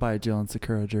 I'll buy a Jalen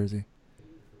Sakura jersey.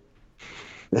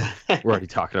 We're already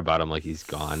talking about him like he's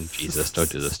gone. Jesus, don't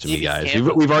do this to me, Stevie guys.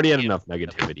 Campbell. We've already had enough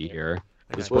negativity here.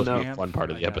 It's Well, supposed to be no. a fun part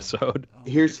of the episode.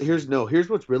 Here's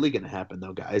what's really going to happen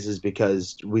though, guys, is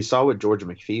because we saw what George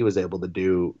McPhee was able to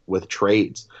do with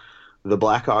trades. The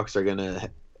Blackhawks are going to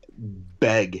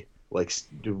beg, like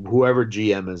whoever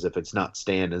GM is, if it's not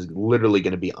Stan, is literally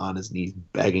going to be on his knees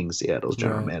begging Seattle's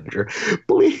general Right. manager,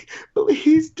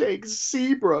 please take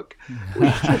Seabrook. We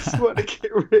just want to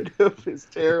get rid of his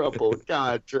terrible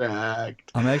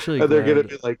contract. I'm actually And they're glad. going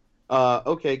to be like,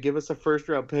 okay, give us a first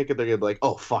round pick, and they're going to be like,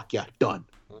 oh fuck yeah, done.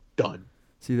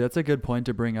 See, that's a good point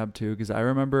to bring up too, because I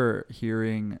remember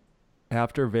hearing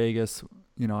after Vegas,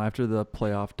 after the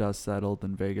playoff dust settled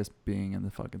and Vegas being in the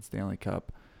fucking Stanley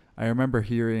Cup, I remember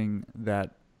hearing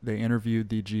that they interviewed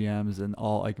the GMs and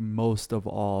most of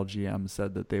all GMs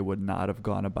said that they would not have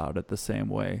gone about it the same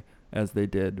way as they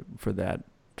did for that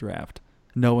draft,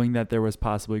 knowing that there was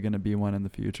possibly going to be one in the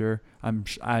future.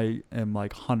 I am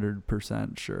like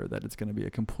 100% sure that it's going to be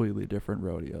a completely different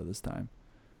rodeo this time.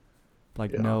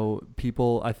 Like Yeah. no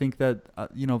people. I think that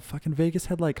fucking Vegas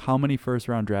had like how many first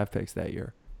round draft picks that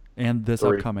year, and this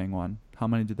 3. upcoming one. How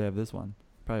many do they have this one?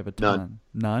 Probably have a None. ton.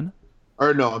 None.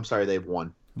 Or no, I'm sorry, they've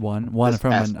won. One This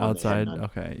from past an one they had outside. none.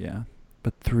 Okay, yeah,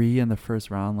 but 3 in the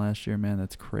first round last year, man.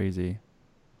 That's crazy.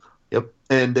 Yep.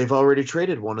 And they've already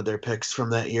traded one of their picks from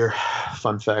that year.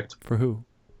 Fun fact. For who?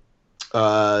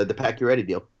 The Pacquiao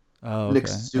deal. Oh, Nick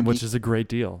okay. Suzuki. And which is a great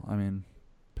deal. I mean,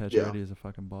 Pacioretty Yeah. is a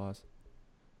fucking boss.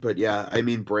 But yeah, I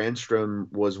mean,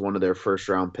 Brandstrom was one of their first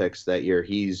round picks that year.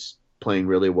 He's playing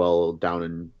really well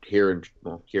here in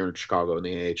Chicago in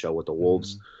the AHL with the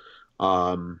Wolves.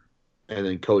 And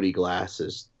then Cody Glass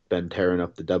has been tearing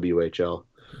up the WHL,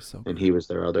 He's so and good. he was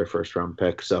their other first round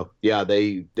pick. So yeah,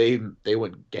 they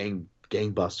went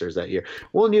gangbusters that year.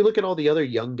 Well, and you look at all the other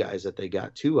young guys that they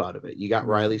got too out of it. You got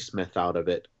Right. Riley Smith out of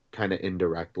it, kind of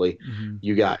indirectly. Mhm.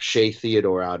 You got Shea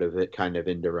Theodore out of it, kind of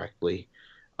indirectly.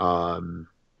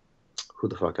 Who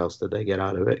the fuck else did they get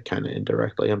out of it? Kind of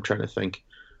indirectly. I'm trying to think.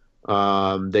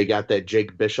 They got that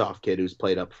Jake Bischoff kid who's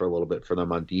played up for a little bit for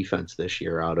them on defense this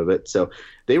year out of it. So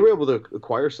they were able to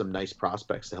acquire some nice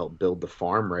prospects to help build the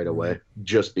farm right away,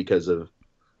 just because of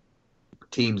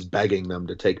teams begging them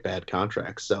to take bad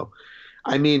contracts. So,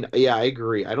 I mean, yeah, I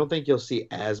agree. I don't think you'll see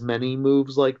as many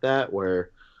moves like that where,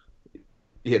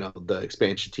 the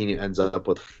expansion team ends up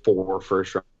with 4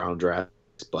 first-round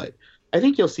drafts, but I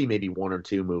think you'll see maybe 1 or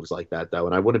 2 moves like that, though,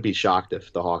 and I wouldn't be shocked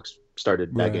if the Hawks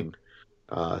started begging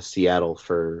Seattle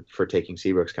for taking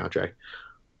Seabrook's contract.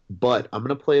 But I'm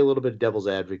going to play a little bit devil's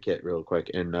advocate real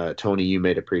quick, and Tony, you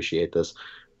may appreciate this.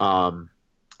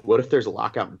 What if there's a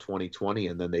lockout in 2020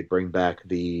 and then they bring back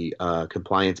the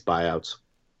compliance buyouts?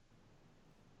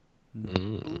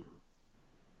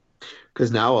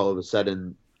 Because now all of a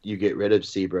sudden you get rid of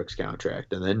Seabrook's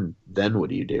contract, and then what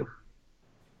do you do?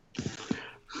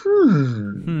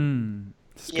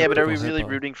 Yeah, but are we Skeptical really hippo.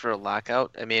 rooting for a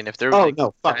lockout? I mean, if there Oh, was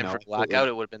no, fuck time no, for a absolutely. lockout,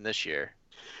 it would have been this year.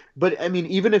 But I mean,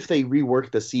 even if they rework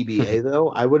the CBA, though,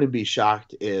 I wouldn't be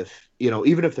shocked if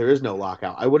even if there is no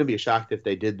lockout, I wouldn't be shocked if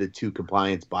they did the 2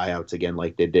 compliance buyouts again,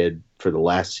 like they did for the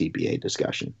last CBA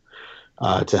discussion,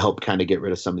 to help kind of get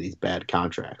rid of some of these bad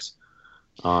contracts.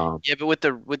 Yeah, but with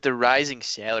the rising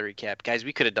salary cap, guys,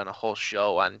 we could have done a whole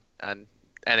show on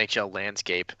NHL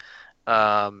landscape.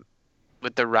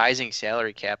 With the rising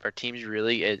salary cap, are teams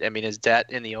really? I mean, is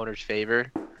that in the owner's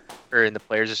favor or in the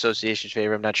Players Association's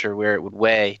favor? I'm not sure where it would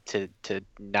weigh to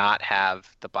not have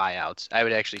the buyouts. I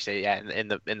would actually say, yeah, in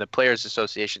the Players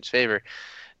Association's favor,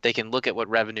 they can look at what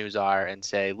revenues are and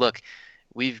say, look,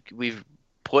 we've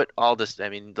put all this. I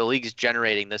mean, the league's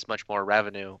generating this much more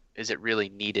revenue. Is it really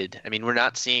needed? I mean, we're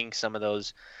not seeing some of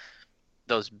those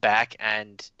back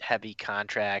end heavy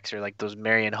contracts or like those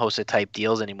Marian Hossa type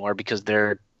deals anymore because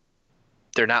they're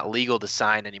not legal to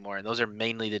sign anymore, and those are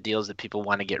mainly the deals that people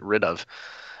want to get rid of.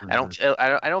 I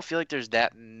don't feel like there's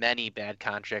that many bad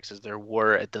contracts as there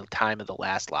were at the time of the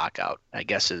last lockout, I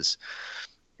guess is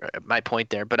my point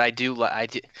there. But I do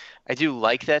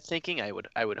like that thinking. I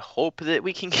would hope that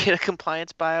we can get a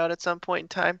compliance buyout at some point in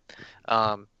time.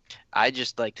 I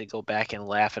just like to go back and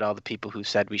laugh at all the people who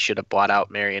said we should have bought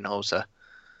out Marian Hossa.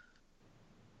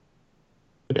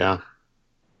 Yeah.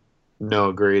 No,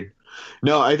 agreed.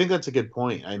 No, I think that's a good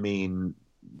point. I mean,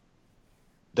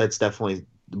 that's definitely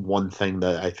one thing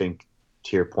that I think,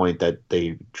 to your point, that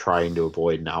they're trying to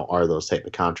avoid now are those type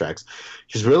of contracts.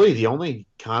 Because really the only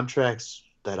contracts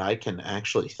that I can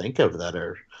actually think of that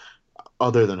are,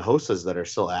 other than Hossa's, that are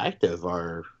still active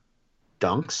are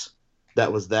Dunks.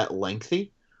 That was that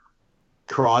lengthy.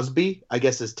 Crosby, I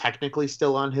guess, is technically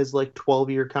still on his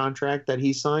 12-year contract that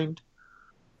he signed.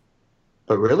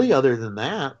 But really, other than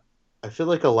that, I feel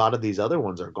like a lot of these other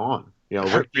ones are gone.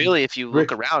 Really, if you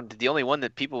look around, the only one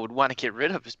that people would want to get rid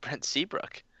of is Brent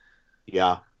Seabrook.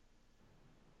 Yeah.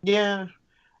 Yeah.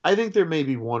 I think there may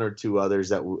be 1 or 2 others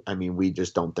that, we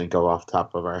just don't think of off the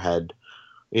top of our head,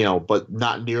 but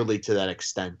not nearly to that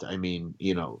extent. I mean,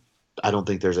 I don't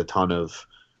think there's a ton of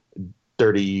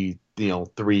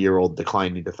 3-year-old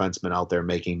declining defensemen out there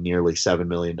making nearly $7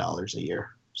 million a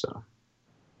year. So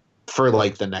for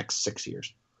the next 6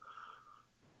 years.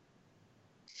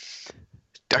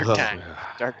 Dark Oh, time.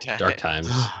 Dark times.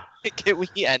 Can we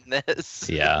end this?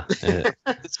 Yeah.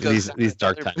 Let's go these down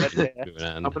dark another times are podcast. moving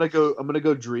on. I'm gonna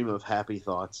go dream of happy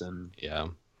thoughts and Yeah.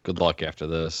 Good luck after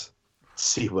this.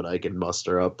 see what I can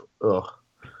muster up. Ugh.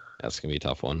 That's gonna be a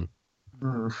tough one.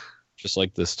 Mm. Just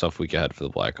like this tough week ahead for the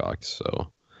Blackhawks.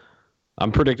 So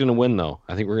I'm predicting a win though.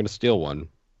 I think we're gonna steal one.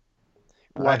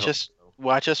 Watch us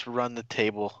run the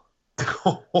table.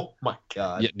 Oh my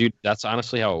god. Yeah, dude, that's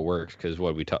honestly how it works. Because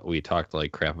we talked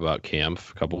crap about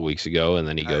Kampf a couple of weeks ago, and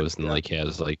then he goes and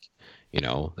has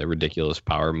the ridiculous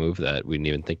power move that we didn't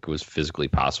even think was physically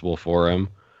possible for him.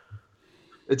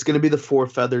 It's gonna be the 4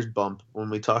 feathers bump. When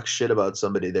we talk shit about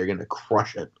somebody, they're gonna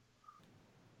crush it.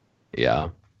 Yeah,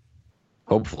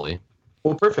 hopefully.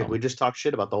 Well, perfect. We just talked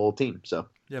shit about the whole team, so.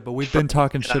 Yeah, but we've been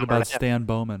talking shit about Yeah. Stan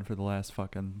Bowman for the last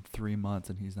fucking 3 months,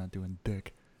 and he's not doing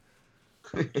dick.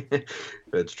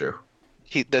 That's true.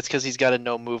 That's because he's got a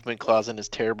no movement clause in his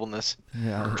terribleness.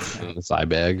 Yeah. It's eye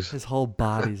bags. His whole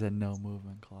body's a no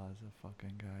movement clause. A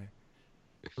fucking guy.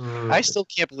 I still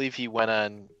can't believe he went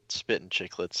on Spittin'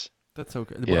 Chicklets. That's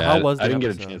okay. Yeah, How was the I didn't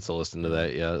get episode? a chance to listen to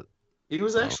that yet. He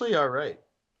was actually all right.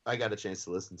 I got a chance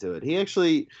to listen to it. He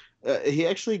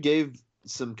actually gave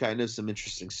some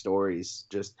interesting stories.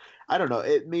 Just I don't know.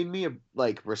 It made me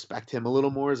like respect him a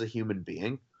little more as a human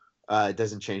being. It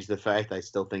doesn't change the fact I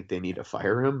still think they need to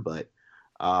fire him, but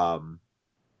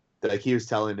like he was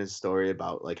telling his story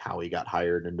about like how he got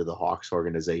hired into the Hawks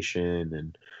organization,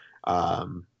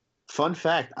 and fun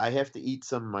fact, I have to eat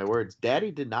some of my words.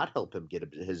 Daddy did not help him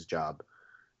get his job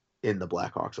in the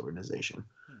Blackhawks organization.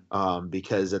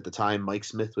 Because at the time Mike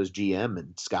Smith was GM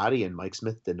and Scotty and Mike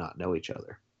Smith did not know each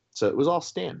other. So it was all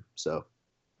Stan. So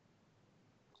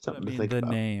something to think the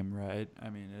about. name, right? I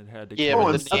mean, it had to. Yeah, come but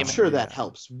I'm, the from name- I'm sure somewhere, that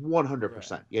helps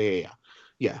 100%.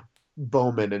 Yeah.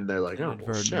 Bowman, and they're like, oh,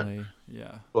 well, shit. Inadvertently,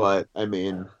 yeah. But I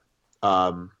mean,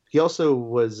 he also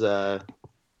was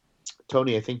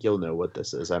Tony. I think you'll know what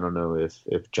this is. I don't know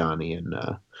if Johnny and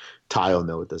Ty will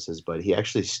know what this is, but he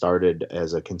actually started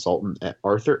as a consultant at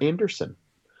Arthur Anderson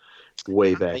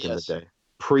way back in the Yes. day,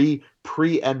 pre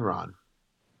Enron.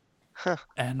 Enron.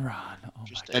 Oh my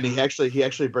Interesting. god. And he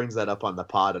actually brings that up on the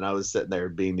pod, and I was sitting there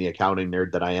being the accounting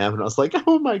nerd that I am, and I was like,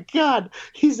 oh my god,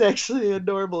 he's actually a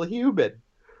normal human.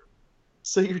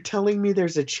 So you're telling me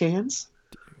there's a chance?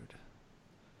 Dude.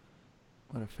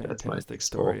 What a That's my fantastic next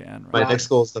story, goal. Enron. My next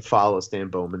goal is to follow Stan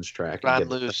Bowman's track. Ron and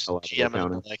get the Luce, hell out of GM of the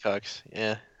accounting. Blackhawks.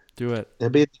 Yeah. Do it.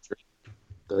 That'd be the dream.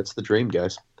 That's the dream,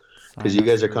 guys. Because you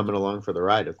guys are coming along for the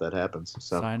ride if that happens.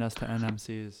 So Sign us to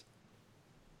NMCs.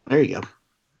 there you go.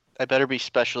 I better be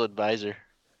special advisor.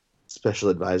 Special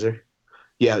advisor.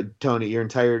 Yeah, Tony, your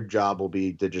entire job will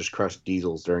be to just crush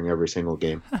diesels during every single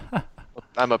game.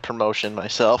 I'm a promotion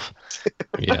myself.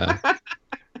 Yeah.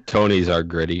 Tony's our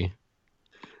gritty.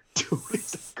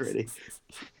 Tony's gritty.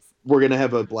 We're gonna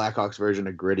have a Blackhawks version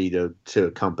of gritty to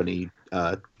accompany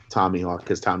Tommy Hawk,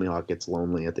 because Tommy Hawk gets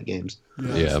lonely at the games.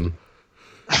 Yeah.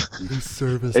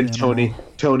 Service And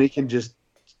Tony can just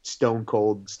stone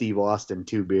cold Steve Austin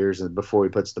 2 beers and before he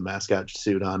puts the mascot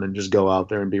suit on and just go out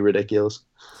there and be ridiculous.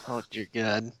 Oh dear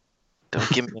God! Don't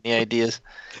give me any ideas.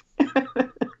 Those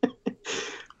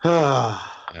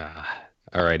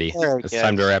Alrighty. There we It's go.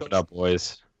 time to wrap it up,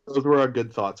 boys. were our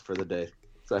good thoughts for the day.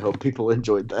 So I hope people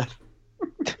enjoyed that.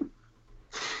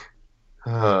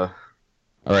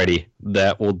 Alrighty.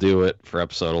 That will do it for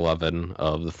episode 11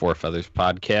 of the Four Feathers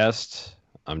podcast.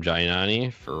 I'm Johnny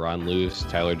Nani for Ron Luce,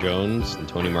 Tyler Jones, and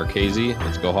Tony Marchese.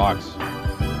 Let's go Hawks.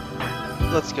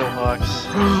 Let's go Hawks.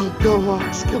 Go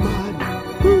Hawks, come on.